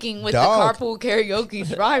are linking with the carpool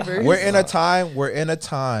karaoke drivers. We're in a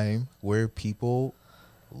time where people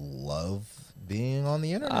love being on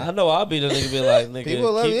the internet. I know I'll be the nigga be like,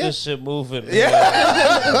 nigga, keep this shit moving.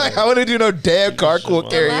 Yeah. Like, I wouldn't do no damn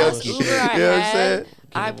carpool karaoke. You know what I'm saying?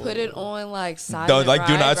 I put it on like silent Don't like ride,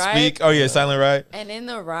 do not speak. Oh yeah, silent ride. And in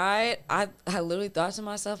the ride, I literally thought to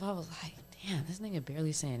myself, I was like, damn, this nigga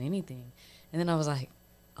barely saying anything. And then I was like,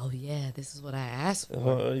 oh yeah, this is what I asked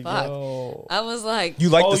for. Fuck. I was like, you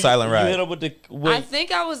like the silent ride. You hit him with the I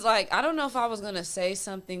think I was like, I don't know if I was gonna say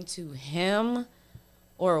something to him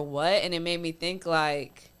or what, and it made me think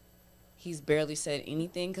like he's barely said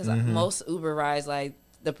anything because most Uber rides like.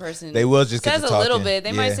 The person they will just says get a little bit.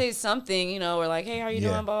 They might say something, you know, or like, "Hey, how you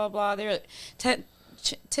doing?" Blah blah blah. They're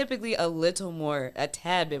typically a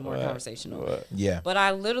tad bit more conversational. Yeah. But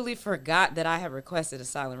I literally forgot that I had requested a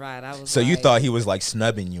silent ride. I was so you thought he was like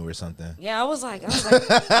snubbing you or something? Yeah, I was like, I'm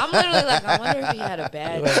literally like, I wonder if he had a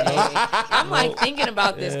bad day. I'm like thinking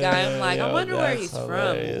about this guy. I'm like, I wonder where he's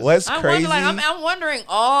from. What's crazy? I'm wondering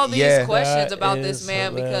all these questions about this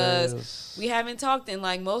man because. We haven't talked in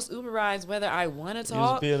like most Uber rides, whether I want to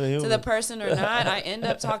talk to the person or not. I end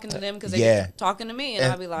up talking to them because they're talking to me, and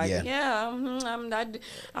I'll be like,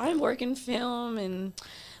 I'm working film, and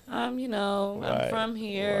I'm from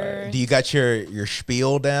here. Do you got your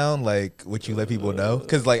spiel down, like what you let people know?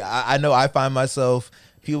 Because like I know I find myself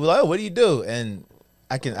people be like, oh, what do you do? And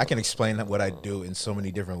I can explain what I do in so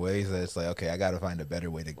many different ways that it's like, okay, I got to find a better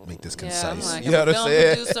way to make this concise. I'm like, you know I'm what a I'm film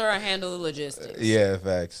saying? producer, I handle the logistics. Yeah,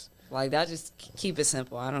 facts. Like that, just keep it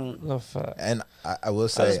simple. I don't. No fact. And I will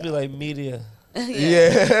say, I just be like media. Like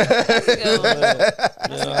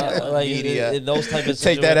media. In those type of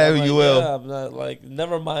take that out, you will. Yeah, I'm not like,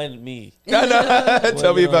 never mind me.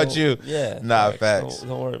 Tell me about you. Yeah. Nah, like, facts.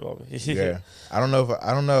 Don't worry about me. Yeah. I don't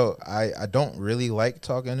know. I don't really like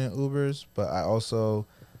talking in Ubers, but I also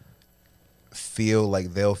feel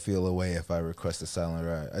like they'll feel away if I request a silent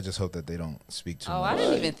ride. I just hope that they don't speak too much. I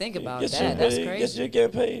didn't even think about that. That's crazy. Guess you're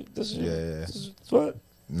getting paid. This is what?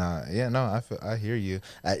 Nah, yeah, no, I hear you.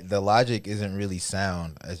 The logic isn't really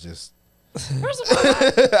sound. It's just. First of all,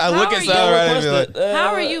 I look at silent ride and be like,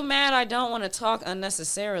 how are you mad? I don't want to talk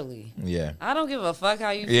unnecessarily. Yeah. I don't give a fuck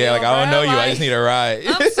how you feel. Yeah, like I don't know you. Like, I just need a ride.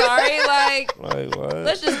 I'm sorry, like what?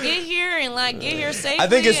 Let's just get here and like get here safely. I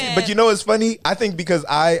think but you know what's funny? I think because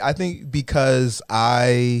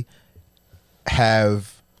I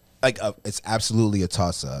have like it's absolutely a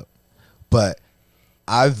toss up, but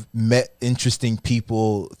I've met interesting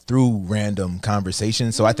people through random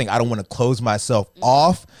conversations. So I think I don't want to close myself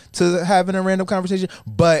off to having a random conversation.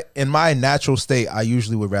 But in my natural state, I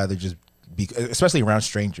usually would rather just be, especially around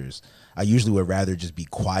strangers, I usually would rather just be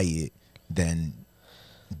quiet than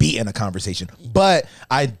be in a conversation. But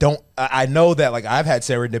I know that like I've had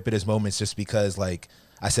serendipitous moments just because like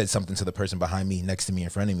I said something to the person behind me, next to me, in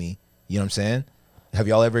front of me. You know what I'm saying? Have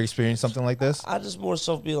y'all ever experienced something like this? I just more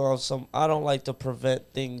so feel on some. I don't like to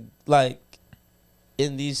prevent things like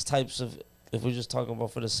in these types of. If we're just talking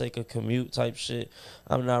about for the sake of commute type shit,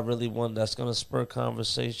 I'm not really one that's gonna spur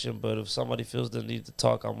conversation. But if somebody feels the need to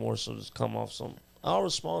talk, I'm more so just come off some. I'll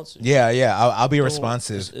respond to you. Yeah, I'll be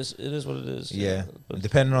responsive. It is what it is. Yeah,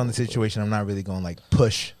 depending on the situation, I'm not really gonna like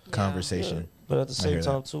push conversation. Yeah. But at the same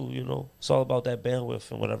time, too, it's all about that bandwidth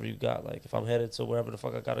and whatever you got. Like if I'm headed to wherever the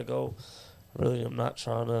fuck I gotta go. Really, I'm not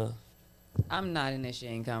trying to. I'm not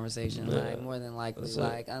initiating conversation. Like more than likely,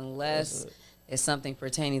 like unless it's something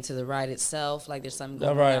pertaining to the ride itself. Like there's something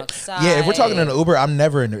going on outside. Yeah, if we're talking in an Uber, I'm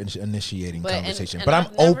never initiating conversation, but I'm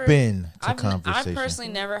open to conversation. I've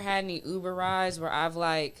personally never had any Uber rides where I've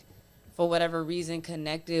like, for whatever reason,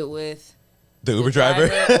 connected with The Uber driver? or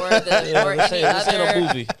this any ain't a other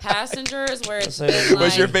movie. passengers where it's This ain't a been movie. like,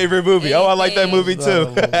 What's your favorite movie? Oh, I like that movie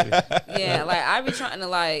too. yeah, like I be trying to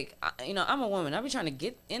like, you know, I'm a woman. I be trying to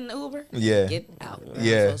get in the Uber, Yeah. get out. Where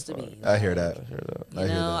Yeah. I'm supposed to be. I hear that. You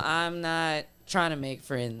know, I'm not trying to make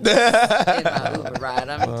friends in my Uber ride.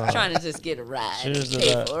 I'm trying to just get a ride. Cheers to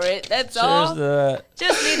Pay that. for it. That's Cheers all. to that.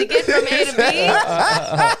 Just need to get from A to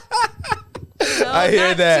B. You know, I hear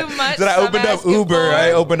not that. too much Then I I'm opened up asking Uber. for.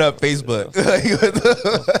 I opened up Facebook.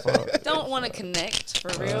 Don't want to connect for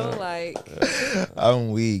real. Like,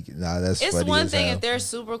 I'm weak. Nah, that's it's funny one as thing hell. if they're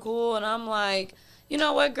super cool and I'm like, you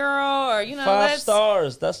know what, girl, or you know, 5 let's.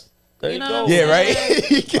 stars. There you know go. what I'm Yeah, right? saying?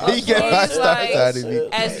 You get Please, 5 stars like, out of me.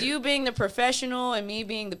 As you being the professional and me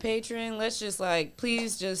being the patron, let's just like,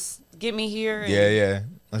 please just get me here. And Yeah.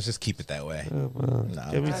 Let's just keep it that way.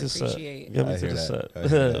 Nah, Give me I to the set. appreciate it. Give me I to hear the that. set. I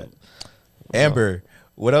hear that. Amber,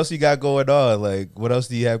 what else you got going on? Like, what else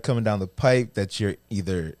do you have coming down the pipe that you're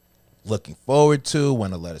either looking forward to,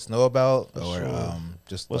 want to let us know about, or sure.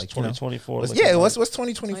 just What's like, you know, 2024? what's looking like? what's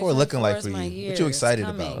 2024 looking like for is my you? year. What you It's excited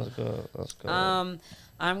coming. about? That's good. That's good.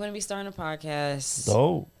 I'm gonna be starting a podcast.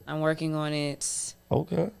 Dope. I'm working on it.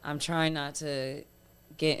 Okay. I'm trying not to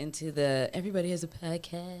get into the everybody has a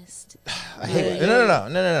podcast. I hate Yeah,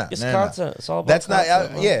 no. It's no. content. It's all about That's not.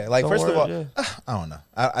 content, man. Yeah, like Don't first of all, worry, yeah. I don't know.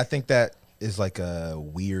 I think that is like a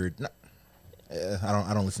weird.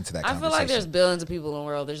 I don't listen to that. I feel like there's billions of people in the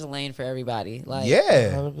world. There's a lane for everybody. Like,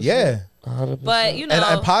 yeah, 100%. yeah. 100%. but you know,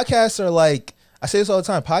 And podcasts are like, I say this all the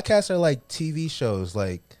time. Podcasts are like TV shows.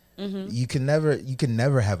 Like you can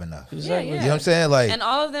never have enough. Exactly. Yeah, You know what I'm saying? Like, and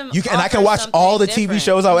all of them. you can, and I can offer watch all the something TV different.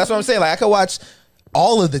 shows. That's what I'm saying. Like I can watch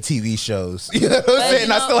all of the TV shows. You know what I'm saying?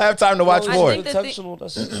 And I know, still have time to watch Well, more. think that intentional.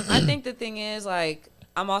 That's I think the thing is like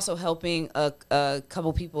I'm also helping a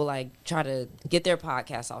couple people like try to get their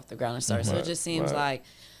podcasts off the ground and start. So it just seems like,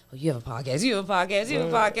 oh, you have a podcast, you have a podcast, you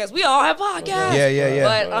have a podcast. We all have podcasts.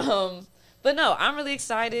 Yeah. But no, I'm really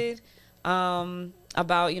excited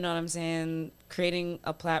about, you know what I'm saying, creating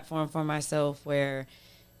a platform for myself where,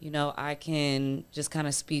 you know, I can just kind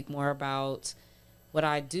of speak more about what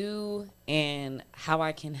I do and how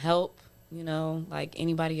I can help, you know, like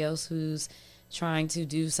anybody else who's trying to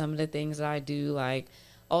do some of the things that I do. Like,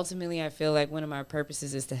 ultimately, I feel like one of my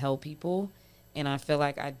purposes is to help people. And I feel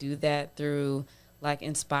like I do that through, like,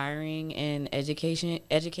 inspiring and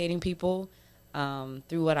educating people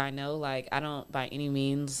through what I know. Like, I don't by any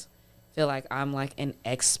means feel like I'm, like, an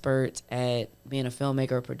expert at being a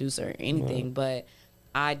filmmaker or producer or anything. But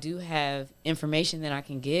I do have information that I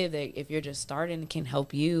can give that if you're just starting can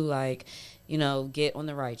help you, like, you know, get on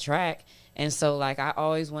the right track. And so, like, I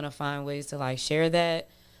always want to find ways to, like, share that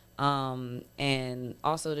and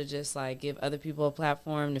also to just, like, give other people a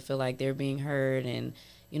platform to feel like they're being heard and,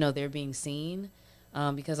 you know, they're being seen.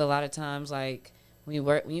 Because a lot of times, like, when you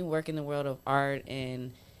work in the world of art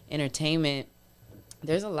and entertainment,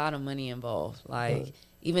 there's a lot of money involved. Like,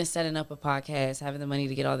 even setting up a podcast, having the money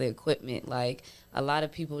to get all the equipment, like, a lot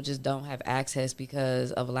of people just don't have access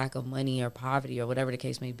because of lack of money or poverty or whatever the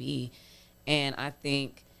case may be. And I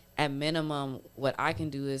think at minimum, what I can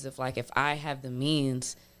do is if I have the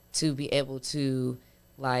means to be able to,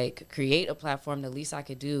 like, create a platform, the least I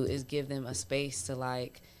could do is give them a space to,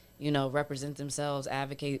 like, you know, represent themselves,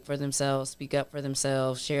 advocate for themselves, speak up for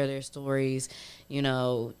themselves, share their stories, you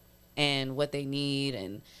know, and what they need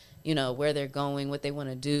and, you know, where they're going, what they want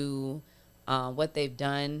to do, what they've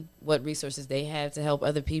done, what resources they have to help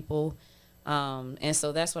other people. And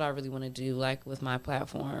so that's what I really want to do, like, with my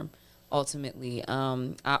platform, ultimately.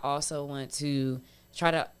 I also want to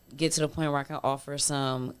try to get to the point where I can offer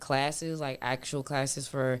some classes, like actual classes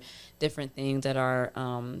for different things that are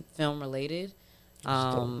film-related.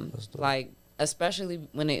 That's dope. Like, especially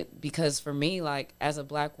because for me, like, as a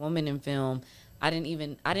black woman in film, I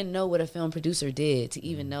didn't know what a film producer did to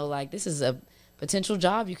even know, like, this is a potential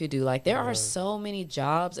job you could do. Like, there are so many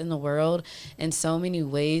jobs in the world and so many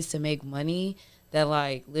ways to make money that,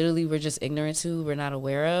 like, literally we're just ignorant to, we're not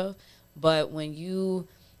aware of. But when you,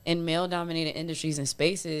 in male-dominated industries and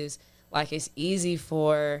spaces, like, it's easy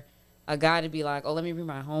for a guy to be like, oh, let me bring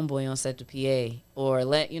my homeboy on set to PA, or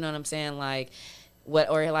you know what I'm saying? Like,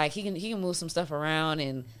 or like he can move some stuff around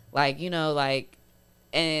and, like, you know, like,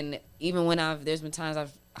 and even when there's been times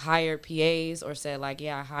I've hired PAs or said, like,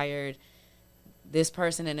 yeah, I hired this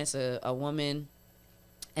person and it's a woman,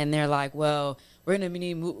 and they're like, well, we're going to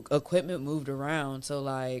need equipment moved around. So,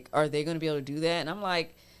 like, are they going to be able to do that? And I'm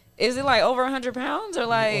like, is it like over 100 pounds or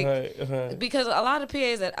like, right. Because a lot of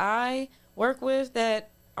PAs that I work with that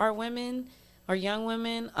are women or young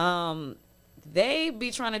women, they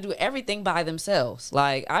be trying to do everything by themselves.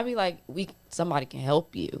 Like, I be like, somebody can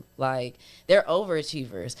help you. Like, they're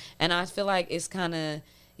overachievers. And I feel like it's kind of,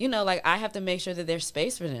 you know, like, I have to make sure that there's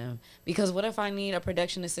space for them. Because what if I need a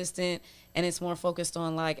production assistant and it's more focused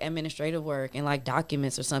on, like, administrative work and, like,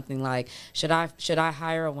 documents or something? Like, should I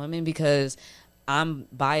hire a woman because I'm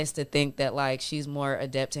biased to think that, like, she's more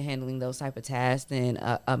adept to handling those type of tasks than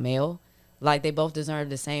a male? Like, they both deserve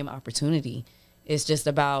the same opportunity. It's just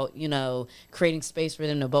about, you know, creating space for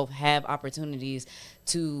them to both have opportunities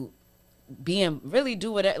to really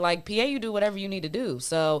do whatever, like, PA, you do whatever you need to do.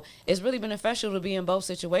 So it's really beneficial to be in both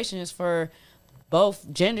situations for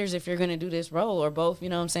both genders if you're going to do this role, or both, you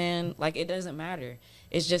know what I'm saying? Like, it doesn't matter.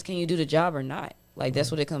 It's just, can you do the job or not? Like, that's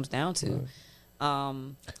what it comes down to.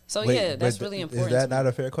 So Wait, yeah, that's really important. Is that not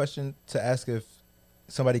a fair question to ask if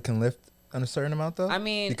somebody can lift on a certain amount, though? I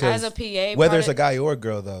mean, because as a PA, whether it's a guy or a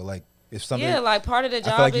girl, though, like, if something, yeah, like, part of the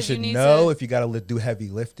job, I feel like you is should need know to, if you got to do heavy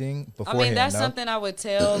lifting beforehand. I mean, that's no? something I would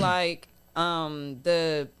tell, like,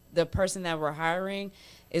 the person that we're hiring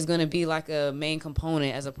is going to be like a main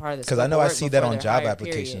component as a part of this. Because I know I see that on job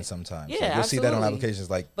applications sometimes. Yeah, like, you'll see that on applications,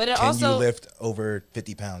 like, but can you lift over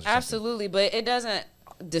 50 pounds? Or absolutely, but it doesn't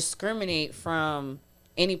discriminate from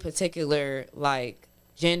any particular, like,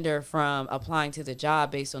 gender from applying to the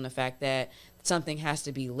job based on the fact that something has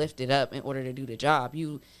to be lifted up in order to do the job.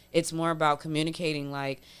 It's more about communicating,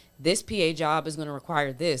 like, this PA job is going to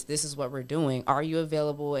require this. This is what we're doing. Are you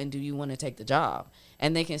available, and do you want to take the job?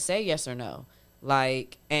 And they can say yes or no.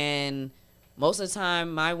 Like, and most of the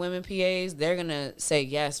time, my women PAs, they're going to say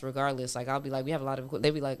yes regardless. Like, I'll be like, we have a lot of equipment.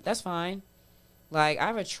 They'll be like, that's fine. Like, I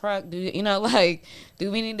have a truck. You know, like,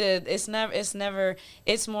 do we need to, it's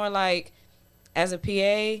more like, as a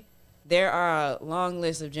PA, there are a long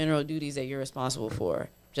list of general duties that you're responsible for.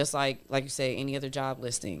 Just like you say, any other job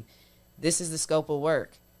listing. This is the scope of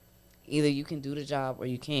work. Either you can do the job or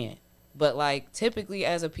you can't. But, like, typically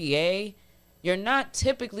as a PA, you're not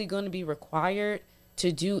typically going to be required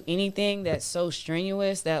to do anything that's so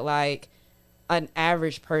strenuous that, like, an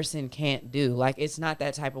average person can't do. Like, it's not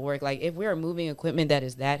that type of work. Like, if we're moving equipment that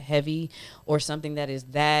is that heavy or something that is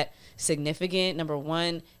that significant, number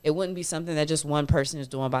one, it wouldn't be something that just one person is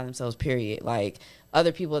doing by themselves, period. Like,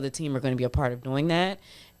 other people of the team are going to be a part of doing that.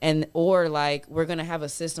 Or, like, we're going to have a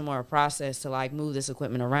system or a process to, like, move this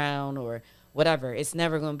equipment around or whatever. It's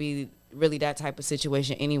never going to be really that type of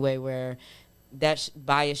situation anyway where that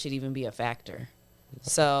bias should even be a factor.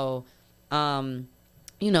 So,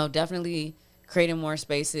 you know, definitely creating more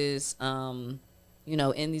spaces, you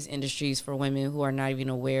know, in these industries for women who are not even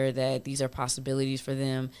aware that these are possibilities for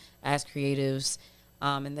them as creatives,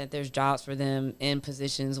 and that there's jobs for them in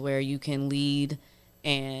positions where you can lead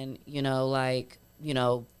and, you know, like, you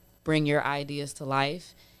know, bring your ideas to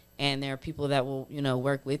life. And there are people that will, you know,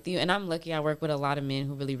 work with you. And I'm lucky I work with a lot of men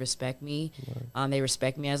who really respect me. Right. They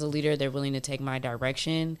respect me as a leader. They're willing to take my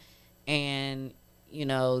direction. And, you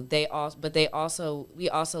know, we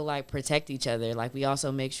also like protect each other. Like, we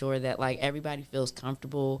also make sure that, like, everybody feels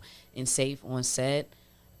comfortable and safe on set.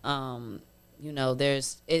 You know,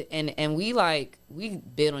 and we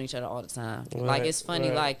bid on each other all the time. Right, like, it's funny,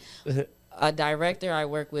 right. Like, a director I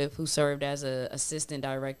work with who served as an assistant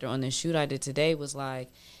director on the shoot I did today was like,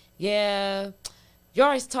 yeah, you're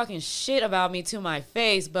always talking shit about me to my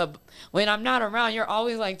face, but when I'm not around, you're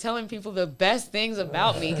always, like, telling people the best things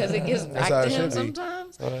about me because it gets back to him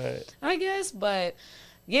sometimes, right. I guess. But,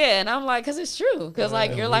 yeah, and I'm like, because it's true. Because,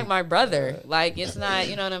 like, you're like my brother. Like, it's not,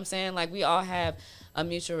 you know what I'm saying? Like, we all have a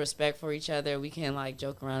mutual respect for each other. We can, like,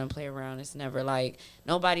 joke around and play around. It's never, like,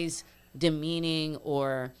 nobody's demeaning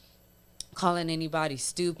or calling anybody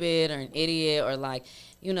stupid or an idiot or, like,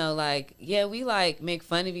 you know, like, yeah, we, like, make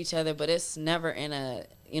fun of each other, but it's never in a,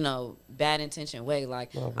 you know, bad intention way.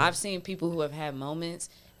 Like, I've seen people who have had moments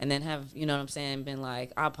and then have, you know what I'm saying, been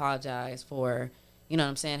like, I apologize for, you know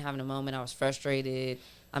what I'm saying, having a moment. I was frustrated.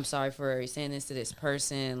 I'm sorry for saying this to this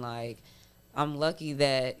person. Like, I'm lucky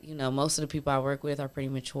that, you know, most of the people I work with are pretty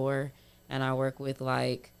mature, and I work with,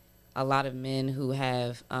 like, a lot of men who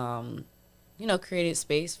have, you know, created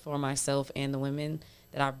space for myself and the women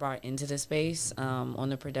that I brought into the space on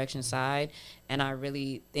the production side. And I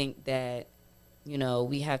really think that, you know,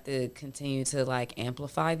 we have to continue to, like,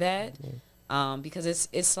 amplify that, because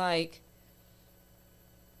it's like,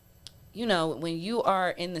 you know, when you are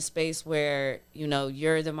in the space where, you know,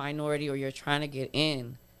 you're the minority or you're trying to get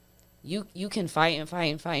in, you can fight and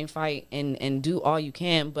fight and fight and fight and do all you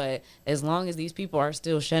can. But as long as these people are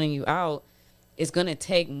still shutting you out, it's going to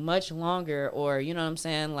take much longer, or, you know what I'm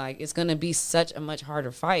saying? Like, it's going to be such a much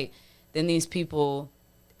harder fight than these people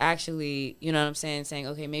actually, you know what I'm saying, saying,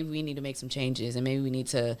 okay, maybe we need to make some changes and maybe we need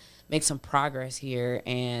to make some progress here.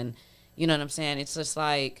 And you know what I'm saying? It's just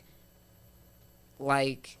like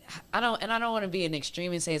I don't want to be an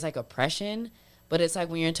extreme and say it's like oppression, but it's like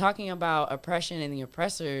when you're talking about oppression and the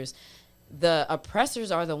oppressors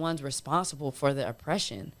are the ones responsible for the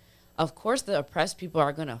oppression. Of course, the oppressed people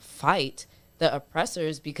are going to fight the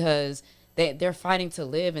oppressors because they're fighting to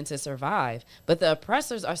live and to survive. But the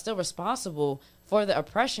oppressors are still responsible for the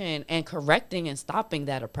oppression and correcting and stopping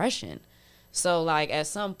that oppression. So, like, at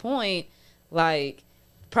some point, like,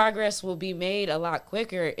 progress will be made a lot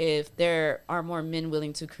quicker if there are more men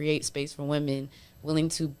willing to create space for women, willing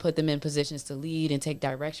to put them in positions to lead and take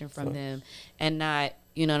direction from them, and not,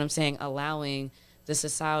 you know what I'm saying, allowing the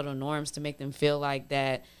societal norms to make them feel like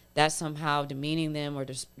that's somehow demeaning them or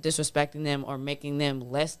disrespecting them or making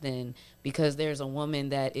them less than because there's a woman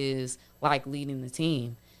that is like leading the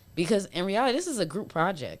team. Because in reality, this is a group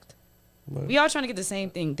project. Right. We all trying to get the same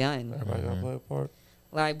thing done. Everybody gotta play a part.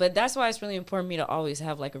 Like, but that's why it's really important for me to always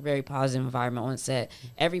have like a very positive environment on set.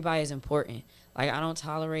 Everybody is important. Like, I don't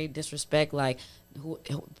tolerate disrespect. Like,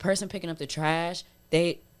 person picking up the trash,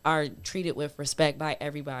 they are treated with respect by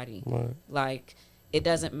everybody. Right. Like, it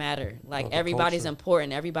doesn't matter. Like, everybody's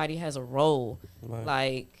important. Everybody has a role. Right.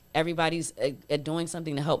 Like, everybody's doing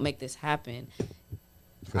something to help make this happen.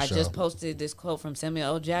 I just posted this quote from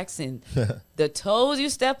Samuel L. Jackson. The toes you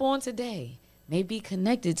step on today may be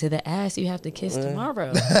connected to the ass you have to kiss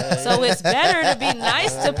tomorrow. So it's better to be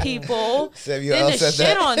nice to people than to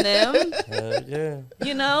shit on them.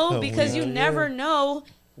 You know, because you never know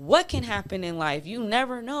what can happen in life. You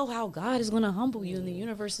never know how God is going to humble you and the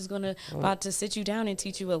universe is going to about to sit you down and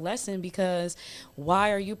teach you a lesson, because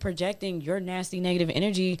why are you projecting your nasty negative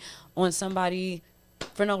energy on somebody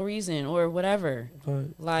for no reason or whatever?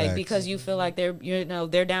 Like, because you feel like they're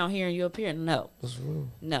down here and you up here. No. That's real.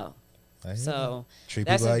 No. So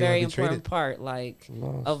that's a very important part, like,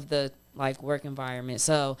 of the like work environment.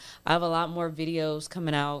 So I have a lot more videos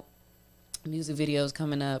coming out, music videos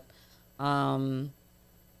coming up,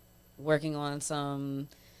 working on some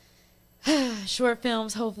short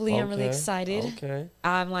films. Hopefully, I'm really excited.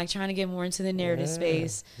 I'm like trying to get more into the narrative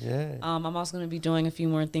space. I'm also going to be doing a few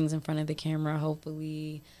more things in front of the camera.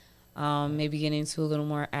 Hopefully, maybe getting into a little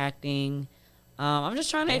more acting. I'm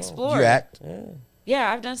just trying to explore. You act?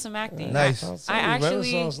 Yeah, I've done some acting. Nice. I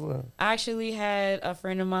actually had a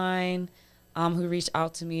friend of mine who reached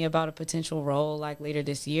out to me about a potential role like later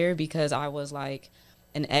this year, because I was like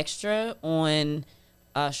an extra on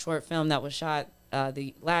a short film that was shot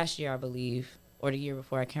the last year, I believe, or the year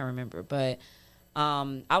before, I can't remember. But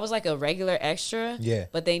I was like a regular extra. Yeah.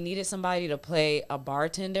 But they needed somebody to play a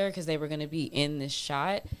bartender because they were going to be in this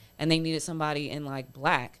shot, and they needed somebody in like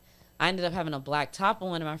black. I ended up having a black top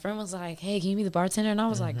on, and my friend was like, hey, can you be the bartender? And I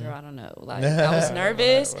was like, girl, I don't know. Like, I was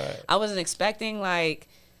nervous. Right. I wasn't expecting, like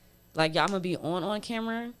y'all, I'm going to be on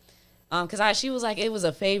camera. Because she was like, it was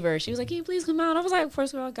a favor. She was like, can you please come out? I was like,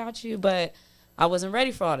 first of all, I got you. But I wasn't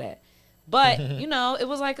ready for all that. But, you know, it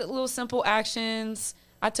was like little simple actions.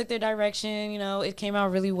 I took their direction. You know, it came out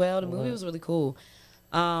really well. The movie was really cool.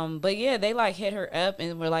 But yeah, they like hit her up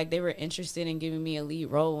and were like, they were interested in giving me a lead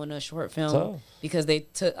role in a short film because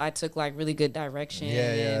I took like really good direction.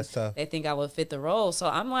 Yeah, that's tough. They think I would fit the role. So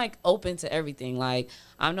I'm like open to everything. Like,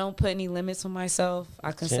 I don't put any limits on myself.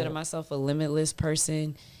 I consider myself a limitless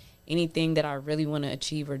person. Anything that I really want to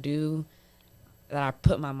achieve or do that I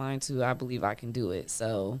put my mind to, I believe I can do it.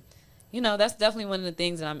 So, you know, that's definitely one of the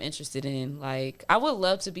things that I'm interested in. Like, I would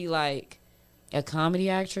love to be like a comedy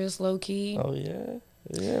actress, low key. Oh yeah.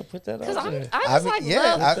 Yeah, put that out there. I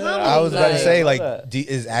was about to say, like,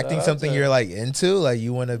 is acting something you're like into? Like,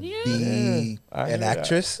 you want to be an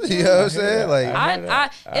actress? You know what I'm saying?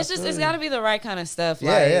 Like, it's got to be the right kind of stuff.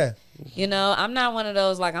 Like, you know, I'm not one of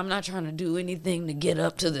those, like, I'm not trying to do anything to get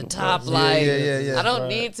up to the top. Like, I don't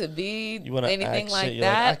need to be anything like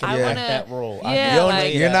that. I want that role.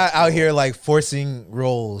 You're not out here like forcing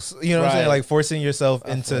roles. You know what I'm saying? Like forcing yourself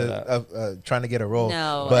into trying to get a role.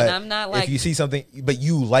 No, but and I'm not like, if you see something, but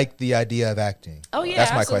you like the idea of acting. Oh yeah,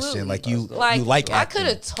 that's my question. Like, you like acting. I could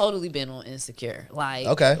have totally been on Insecure. Like,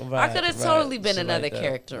 I could have totally been another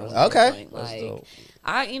character. Okay, like.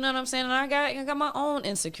 You know what I'm saying? And I got my own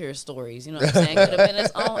insecure stories. You know what I'm saying? Could have been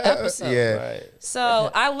its own episode. Yeah. So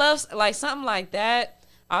I love like something like that.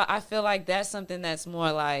 I feel like that's something that's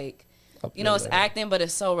more like, you know, it's acting, but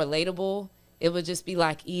it's so relatable. It would just be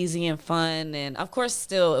like easy and fun, and of course,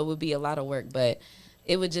 still it would be a lot of work, but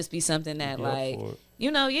it would just be something that like. You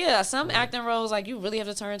know, some acting roles, like, you really have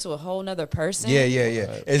to turn into a whole nother person. Yeah.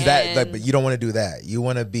 Is that, like, but you don't want to do that. You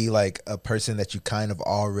want to be like a person that you kind of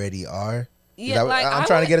already are. Yeah, I'm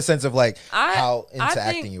trying to get a sense of like how into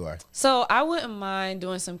acting you are. So I wouldn't mind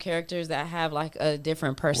doing some characters that have like a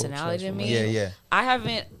different personality than me. Yeah.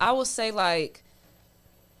 I will say like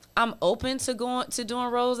I'm open to doing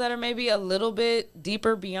roles that are maybe a little bit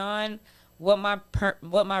deeper beyond what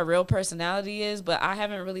my real personality is, but I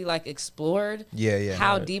haven't really like explored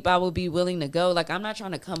how deep I would be willing to go. Like I'm not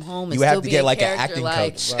trying to come home and you still have to be get a like an character, acting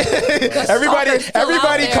like, coach.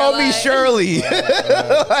 Everybody call me Shirley.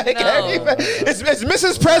 Like everybody, it's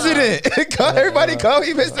Mrs. President. Everybody call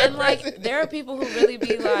me Mr. And like President. there are people who really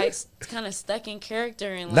be like kind of stuck in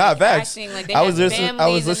character and like acting like they I was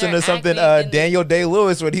listening to something Daniel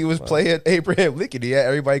Day-Lewis when he was playing Abraham Lincoln. He had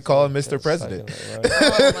everybody call him Mr. President.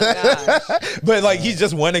 Oh my gosh. But like he's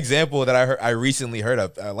just one example that I recently heard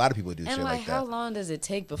of. A lot of people do shit like that. How long does it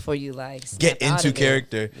take before you like get into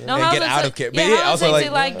character and get out of character? Yeah, also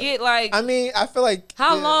like get like. I mean, I feel like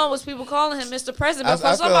how long was people calling him Mr. President?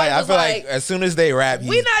 I feel like as soon as they rap,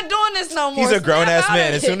 we not doing this no more. He's a grown ass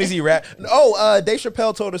man. As soon as he rap, Dave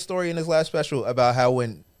Chappelle told a story in his last special about how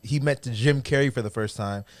when he met Jim Carrey for the first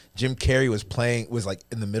time, Jim Carrey was like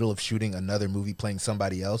in the middle of shooting another movie playing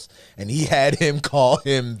somebody else, and he had him call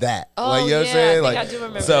him that. Oh, like, you know what I'm saying? Like, I do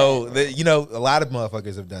remember so a lot of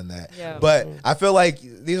motherfuckers have done that. Yeah. But I feel like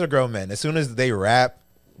these are grown men. As soon as they rap,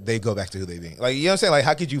 they go back to who they being. Like, you know what I'm saying? Like,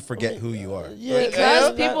 how could you forget who you are? Yeah,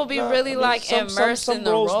 because people be really like immersed in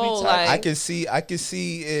the role. Like, I can see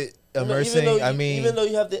it. Immersing. Even though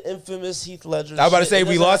you have the infamous Heath Ledger. I was about to say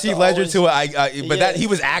we lost Heath Ledger to it, but that he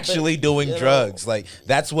was actually doing drugs. Like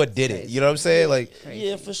that's what did it. You know what I'm saying? Like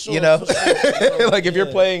for sure. You know, like if you're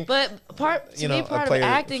playing. But part of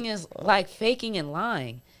acting is like faking and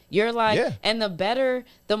lying. You're like, and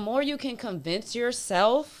the more you can convince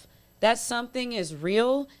yourself that something is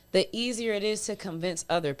real, the easier it is to convince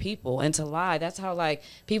other people and to lie. That's how like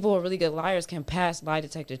people who are really good liars can pass lie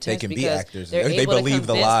detector tests. They can because be actors. They're they able believe to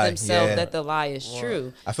the convince lie. themselves that the lie is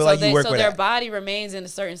true. I feel like you work with their body remains in a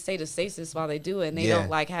certain state of stasis while they do it, and they don't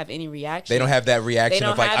like have any reaction. They don't have that reaction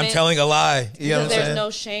of like I'm telling a lie. You know what I'm saying? There's no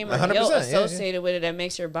shame or guilt associated with it that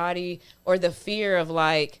makes your body or the fear of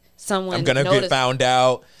like someone I'm gonna get found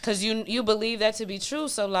out because you believe that to be true.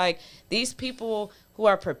 So like these people who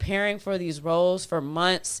are preparing for these roles for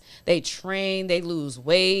months, they train, they lose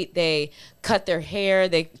weight, they cut their hair,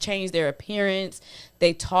 they change their appearance,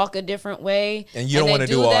 they talk a different way, and you don't want to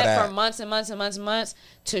do all that for months and months and months and months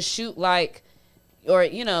to shoot like, or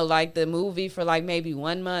like the movie for like maybe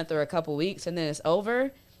 1 month or a couple weeks and then it's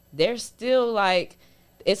over. They're still like.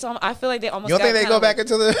 I feel like they almost. You don't think they go back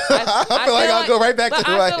into the? I feel like I'll go right back to.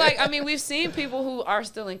 I feel like we've seen people who are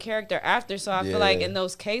still in character after, so I feel like in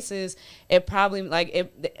those cases it probably like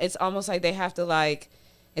it's almost like they have to like.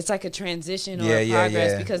 It's like a transition or a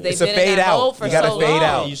progress because they've been in that mode for so long.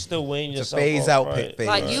 Out. You still weighing yourself. Phase out. Right.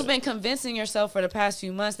 Like you've been convincing yourself for the past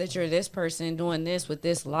few months that you're this person doing this with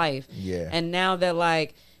this life. Yeah. And now that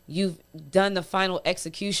like. You've done the final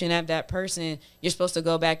execution of that person, you're supposed to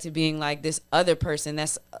go back to being like this other person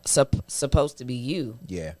that's supposed to be you.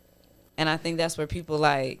 Yeah. And I think that's where people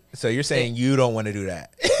like. So you're saying you don't want to do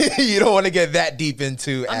that? You don't want to get that deep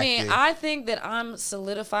into acting? I mean, I think that I'm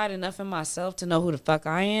solidified enough in myself to know who the fuck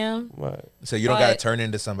I am. Right. So you don't got to turn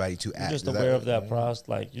into somebody to act. You're just aware of that process.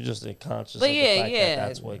 Like, you're just conscious of the fact that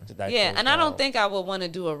that's what that and down. I don't think I would want to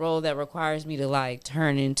do a role that requires me to like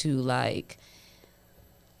turn into like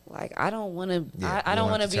I don't want to. I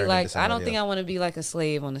don't want to be like. I don't think I want to be like a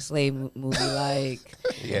slave on a slave movie. Like,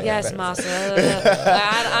 yes, massa.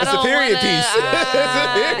 I don't want to. It's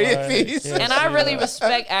a period piece. And I really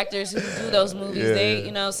respect actors who do those movies.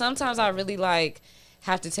 They, sometimes I really like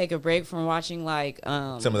have to take a break from watching like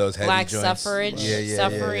some of those heavy black joints.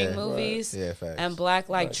 suffering movies and black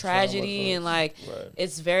like tragedy and like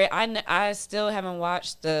it's very. I still haven't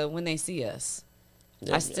watched the When They See Us.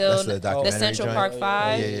 I still the Central Park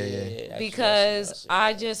 5 because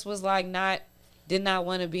I just was like did not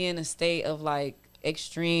want to be in a state of like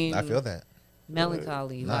extreme I feel that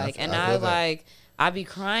melancholy I be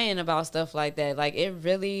crying about stuff like that. Like it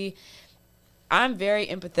really I'm very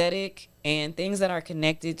empathetic and things that are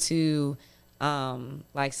connected to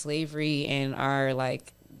like slavery and our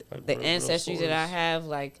like the ancestry that I have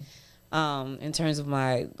like in terms of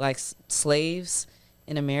my like slaves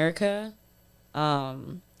in America.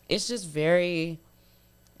 It's just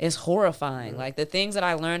it's horrifying. Like the things that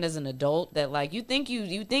I learned as an adult that like you think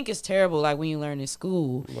it's terrible like when you learn in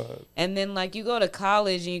school, and then like you go to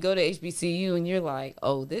college and you go to HBCU and you're like,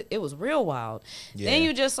 oh, it was real wild. Then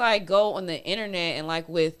you just like go on the internet and like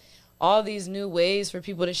with all these new ways for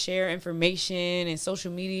people to share information and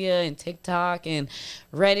social media and TikTok and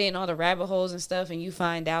Reddit and all the rabbit holes and stuff, and you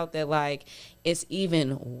find out that like it's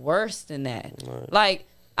even worse than that. Right. Like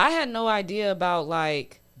I had no idea about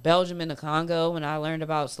like Belgium and the Congo when I learned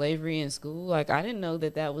about slavery in school. Like I didn't know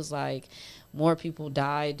that was like more Africans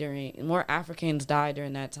died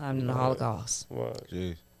during that time than the Holocaust.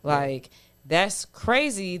 Right. Like that's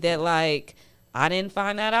crazy that like I didn't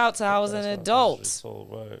find that out till I was an adult.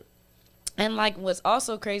 Right. And like what's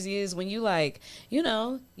also crazy is when you like, you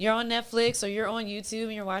know, you're on Netflix or you're on YouTube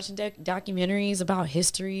and you're watching documentaries about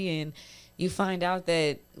history, and you find out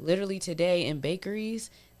that literally today in bakeries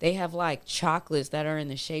they have like chocolates that are in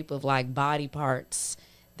the shape of like body parts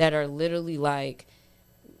that are literally like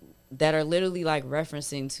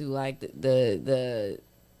referencing to like the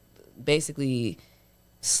basically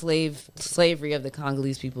slavery of the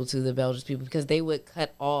Congolese people to the Belgian people, because they would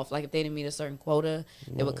cut off, like if they didn't meet a certain quota,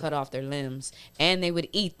 they would cut off their limbs and they would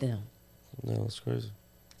eat them. No, that's crazy.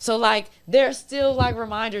 So like there's still like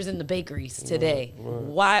reminders in the bakeries today. Right.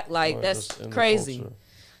 Why? Like that's crazy.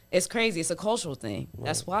 It's crazy. It's a cultural thing. Right.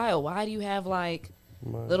 That's wild. Why do you have like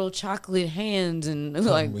little chocolate hands and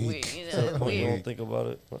like You don't think about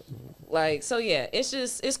it. Like, so yeah,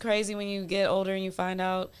 it's crazy when you get older and you find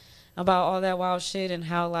out about all that wild shit, and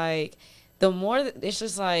how like the more it's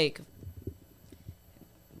just like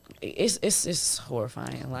it's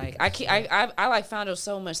horrifying. Like I like found out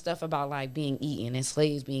so much stuff about like being eaten and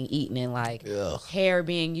slaves being eaten and like hair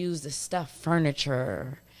being used to stuff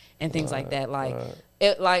furniture and things like that. Like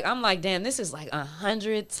it, like I'm like, damn, this is like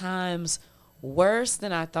 100 times worse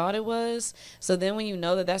than I thought it was. So then when you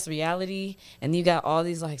know that that's reality, and you got all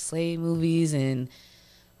these like slave movies and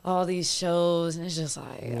all these shows, and it's just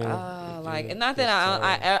like like, and not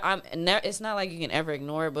that I'm it's not like you can ever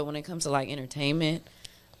ignore it, but when it comes to like entertainment,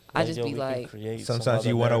 I just be like, sometimes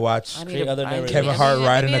you want to watch Kevin Hart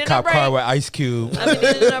riding a cop car with Ice Cube. I be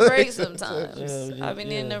needing a break sometimes. I be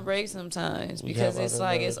needing a break sometimes because it's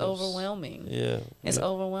like it's overwhelming. It's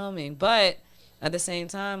overwhelming, but at the same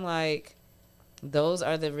time, like those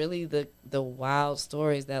are the wild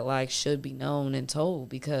stories that like should be known and told,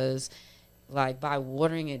 because like by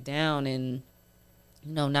watering it down and,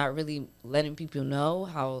 you know, not really letting people know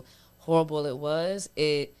how horrible it was,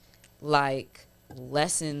 it like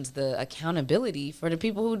lessens the accountability for the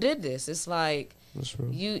people who did this. It's like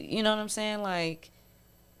you know what I'm saying? Like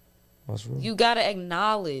you gotta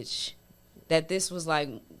acknowledge that this was like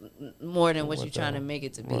more than what you're trying to make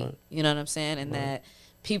it to be. You know what I'm saying? And that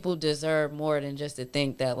people deserve more than just to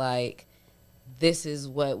think that like this is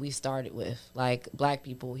what we started with. Like black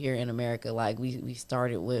people here in America, like we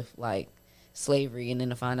started with like slavery, and then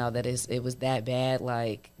to find out that it was that bad,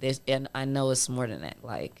 like this, and I know it's more than that.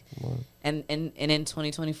 Like and in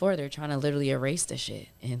 2024 they're trying to literally erase the shit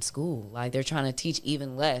in school. Like they're trying to teach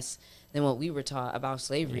even less than what we were taught about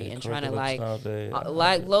slavery, and trying to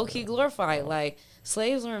like low-key glorify it. Like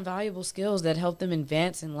slaves learn valuable skills that help them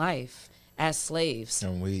advance in life as slaves.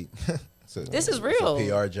 And this is real. It's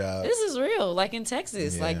a PR job. This is real. Like in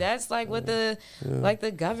Texas, like that's like what the like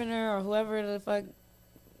the governor or whoever the fuck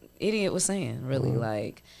idiot was saying. Really,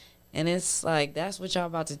 like, and it's like that's what y'all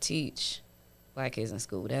about to teach black kids in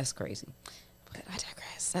school. That's crazy. But I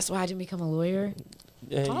digress. That's why I didn't become a lawyer.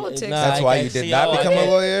 Politics. That's why you did not become a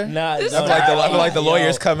lawyer. I feel like the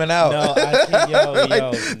lawyer's coming out.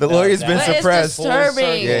 No, the lawyer's been suppressed. It's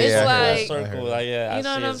disturbing. It's like, you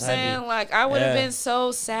know what I'm saying? Like I would have been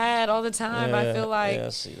so sad all the time. I feel like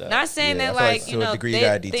not saying that like you know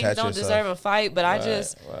things don't deserve a fight, but I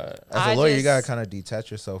just as a lawyer you gotta kind of detach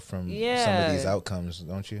yourself from some of these outcomes,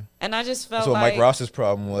 don't you? And I just felt that's what like Mike Ross's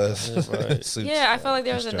problem was. I felt like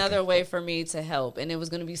there was another way for me to help, and it was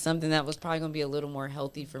going to be something that was probably going to be a little more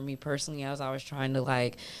healthy for me personally, as I was trying to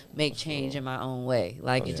like make change in my own way.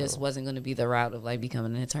 Like it just wasn't going to be the route of like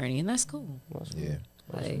becoming an attorney, and that's cool.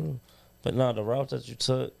 But no, the route that you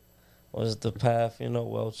took was the path, you know,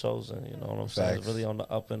 well chosen. You know what I'm saying? It's really on the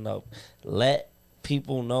up and up. Let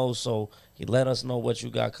people know, so you let us know what you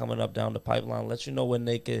got coming up down the pipeline. Let you know when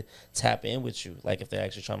they could tap in with you, like if they're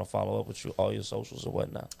actually trying to follow up with you, all your socials or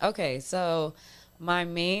whatnot. Okay, so my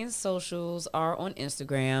main socials are on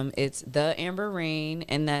Instagram. It's the Amber Rayne,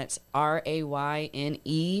 and that's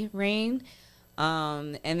RAYNE Rayne.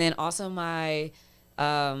 And then also my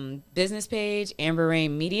business page, Amber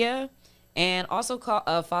Rayne Media, and also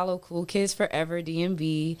follow Cool Kids Forever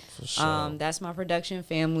DMV. For sure. That's my production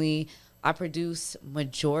family. I produce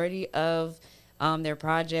majority of their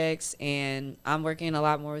projects, and I'm working a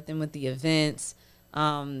lot more with them with the events.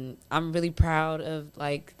 I'm really proud of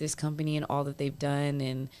like this company and all that they've done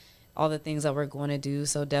and all the things that we're going to do.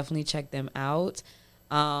 So definitely check them out.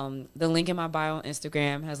 The link in my bio on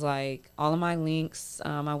Instagram has like all of my links,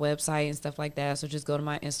 my website and stuff like that. So just go to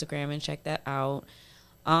my Instagram and check that out.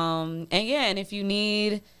 And yeah, and if you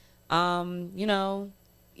need, you know,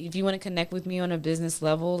 if you want to connect with me on a business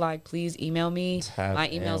level, like please email me. My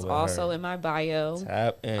email's also in my bio.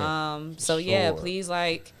 So yeah, please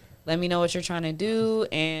like let me know what you're trying to do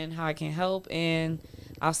and how I can help, and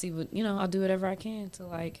I'll see what, you know, I'll do whatever I can to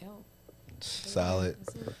like help.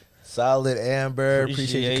 Solid, Amber.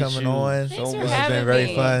 Appreciate you coming on. Thanks for having me. It's been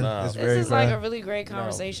very fun. It's very This is fun. like a really great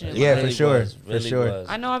conversation. Yeah, like, for sure. Really for sure. was.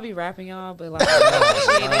 I know I'll be rapping y'all, but like, I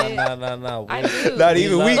appreciate it. No. I do. Not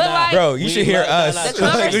even we, like, bro. You should hear us. The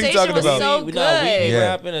conversation What you talking was about? so We good.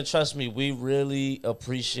 rapping, and trust me, we really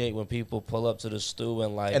appreciate when people pull up to the stew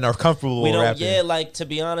and like and are comfortable we don't, rapping. yeah, like to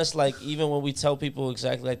be honest, like even when we tell people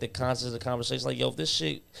exactly like the concepts of the conversation, like yo, if this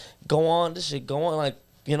shit go on, like,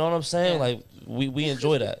 you know what I'm saying? Yeah. Like we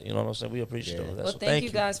enjoy that. You know what I'm saying? We appreciate it. Well, so thank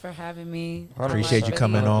you guys for having me. Appreciate you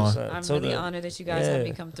coming on. I'm really honored that you guys have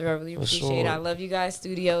me come through. I really appreciate it. I love you guys.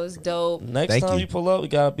 Studio's dope. Next time you pull up, we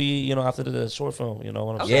gotta be, you know, after the short film. You know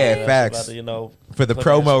what I'm saying? Yeah, facts. To, you know, for the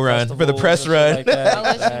promo run, for the press run. Like that. I'll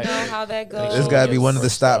let you know how that goes. This gotta be one of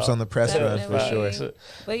the stops on the press run for Definitely. sure.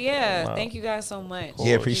 But yeah, thank you guys so much.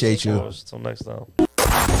 Yeah, appreciate you. Till next time.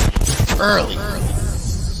 Early.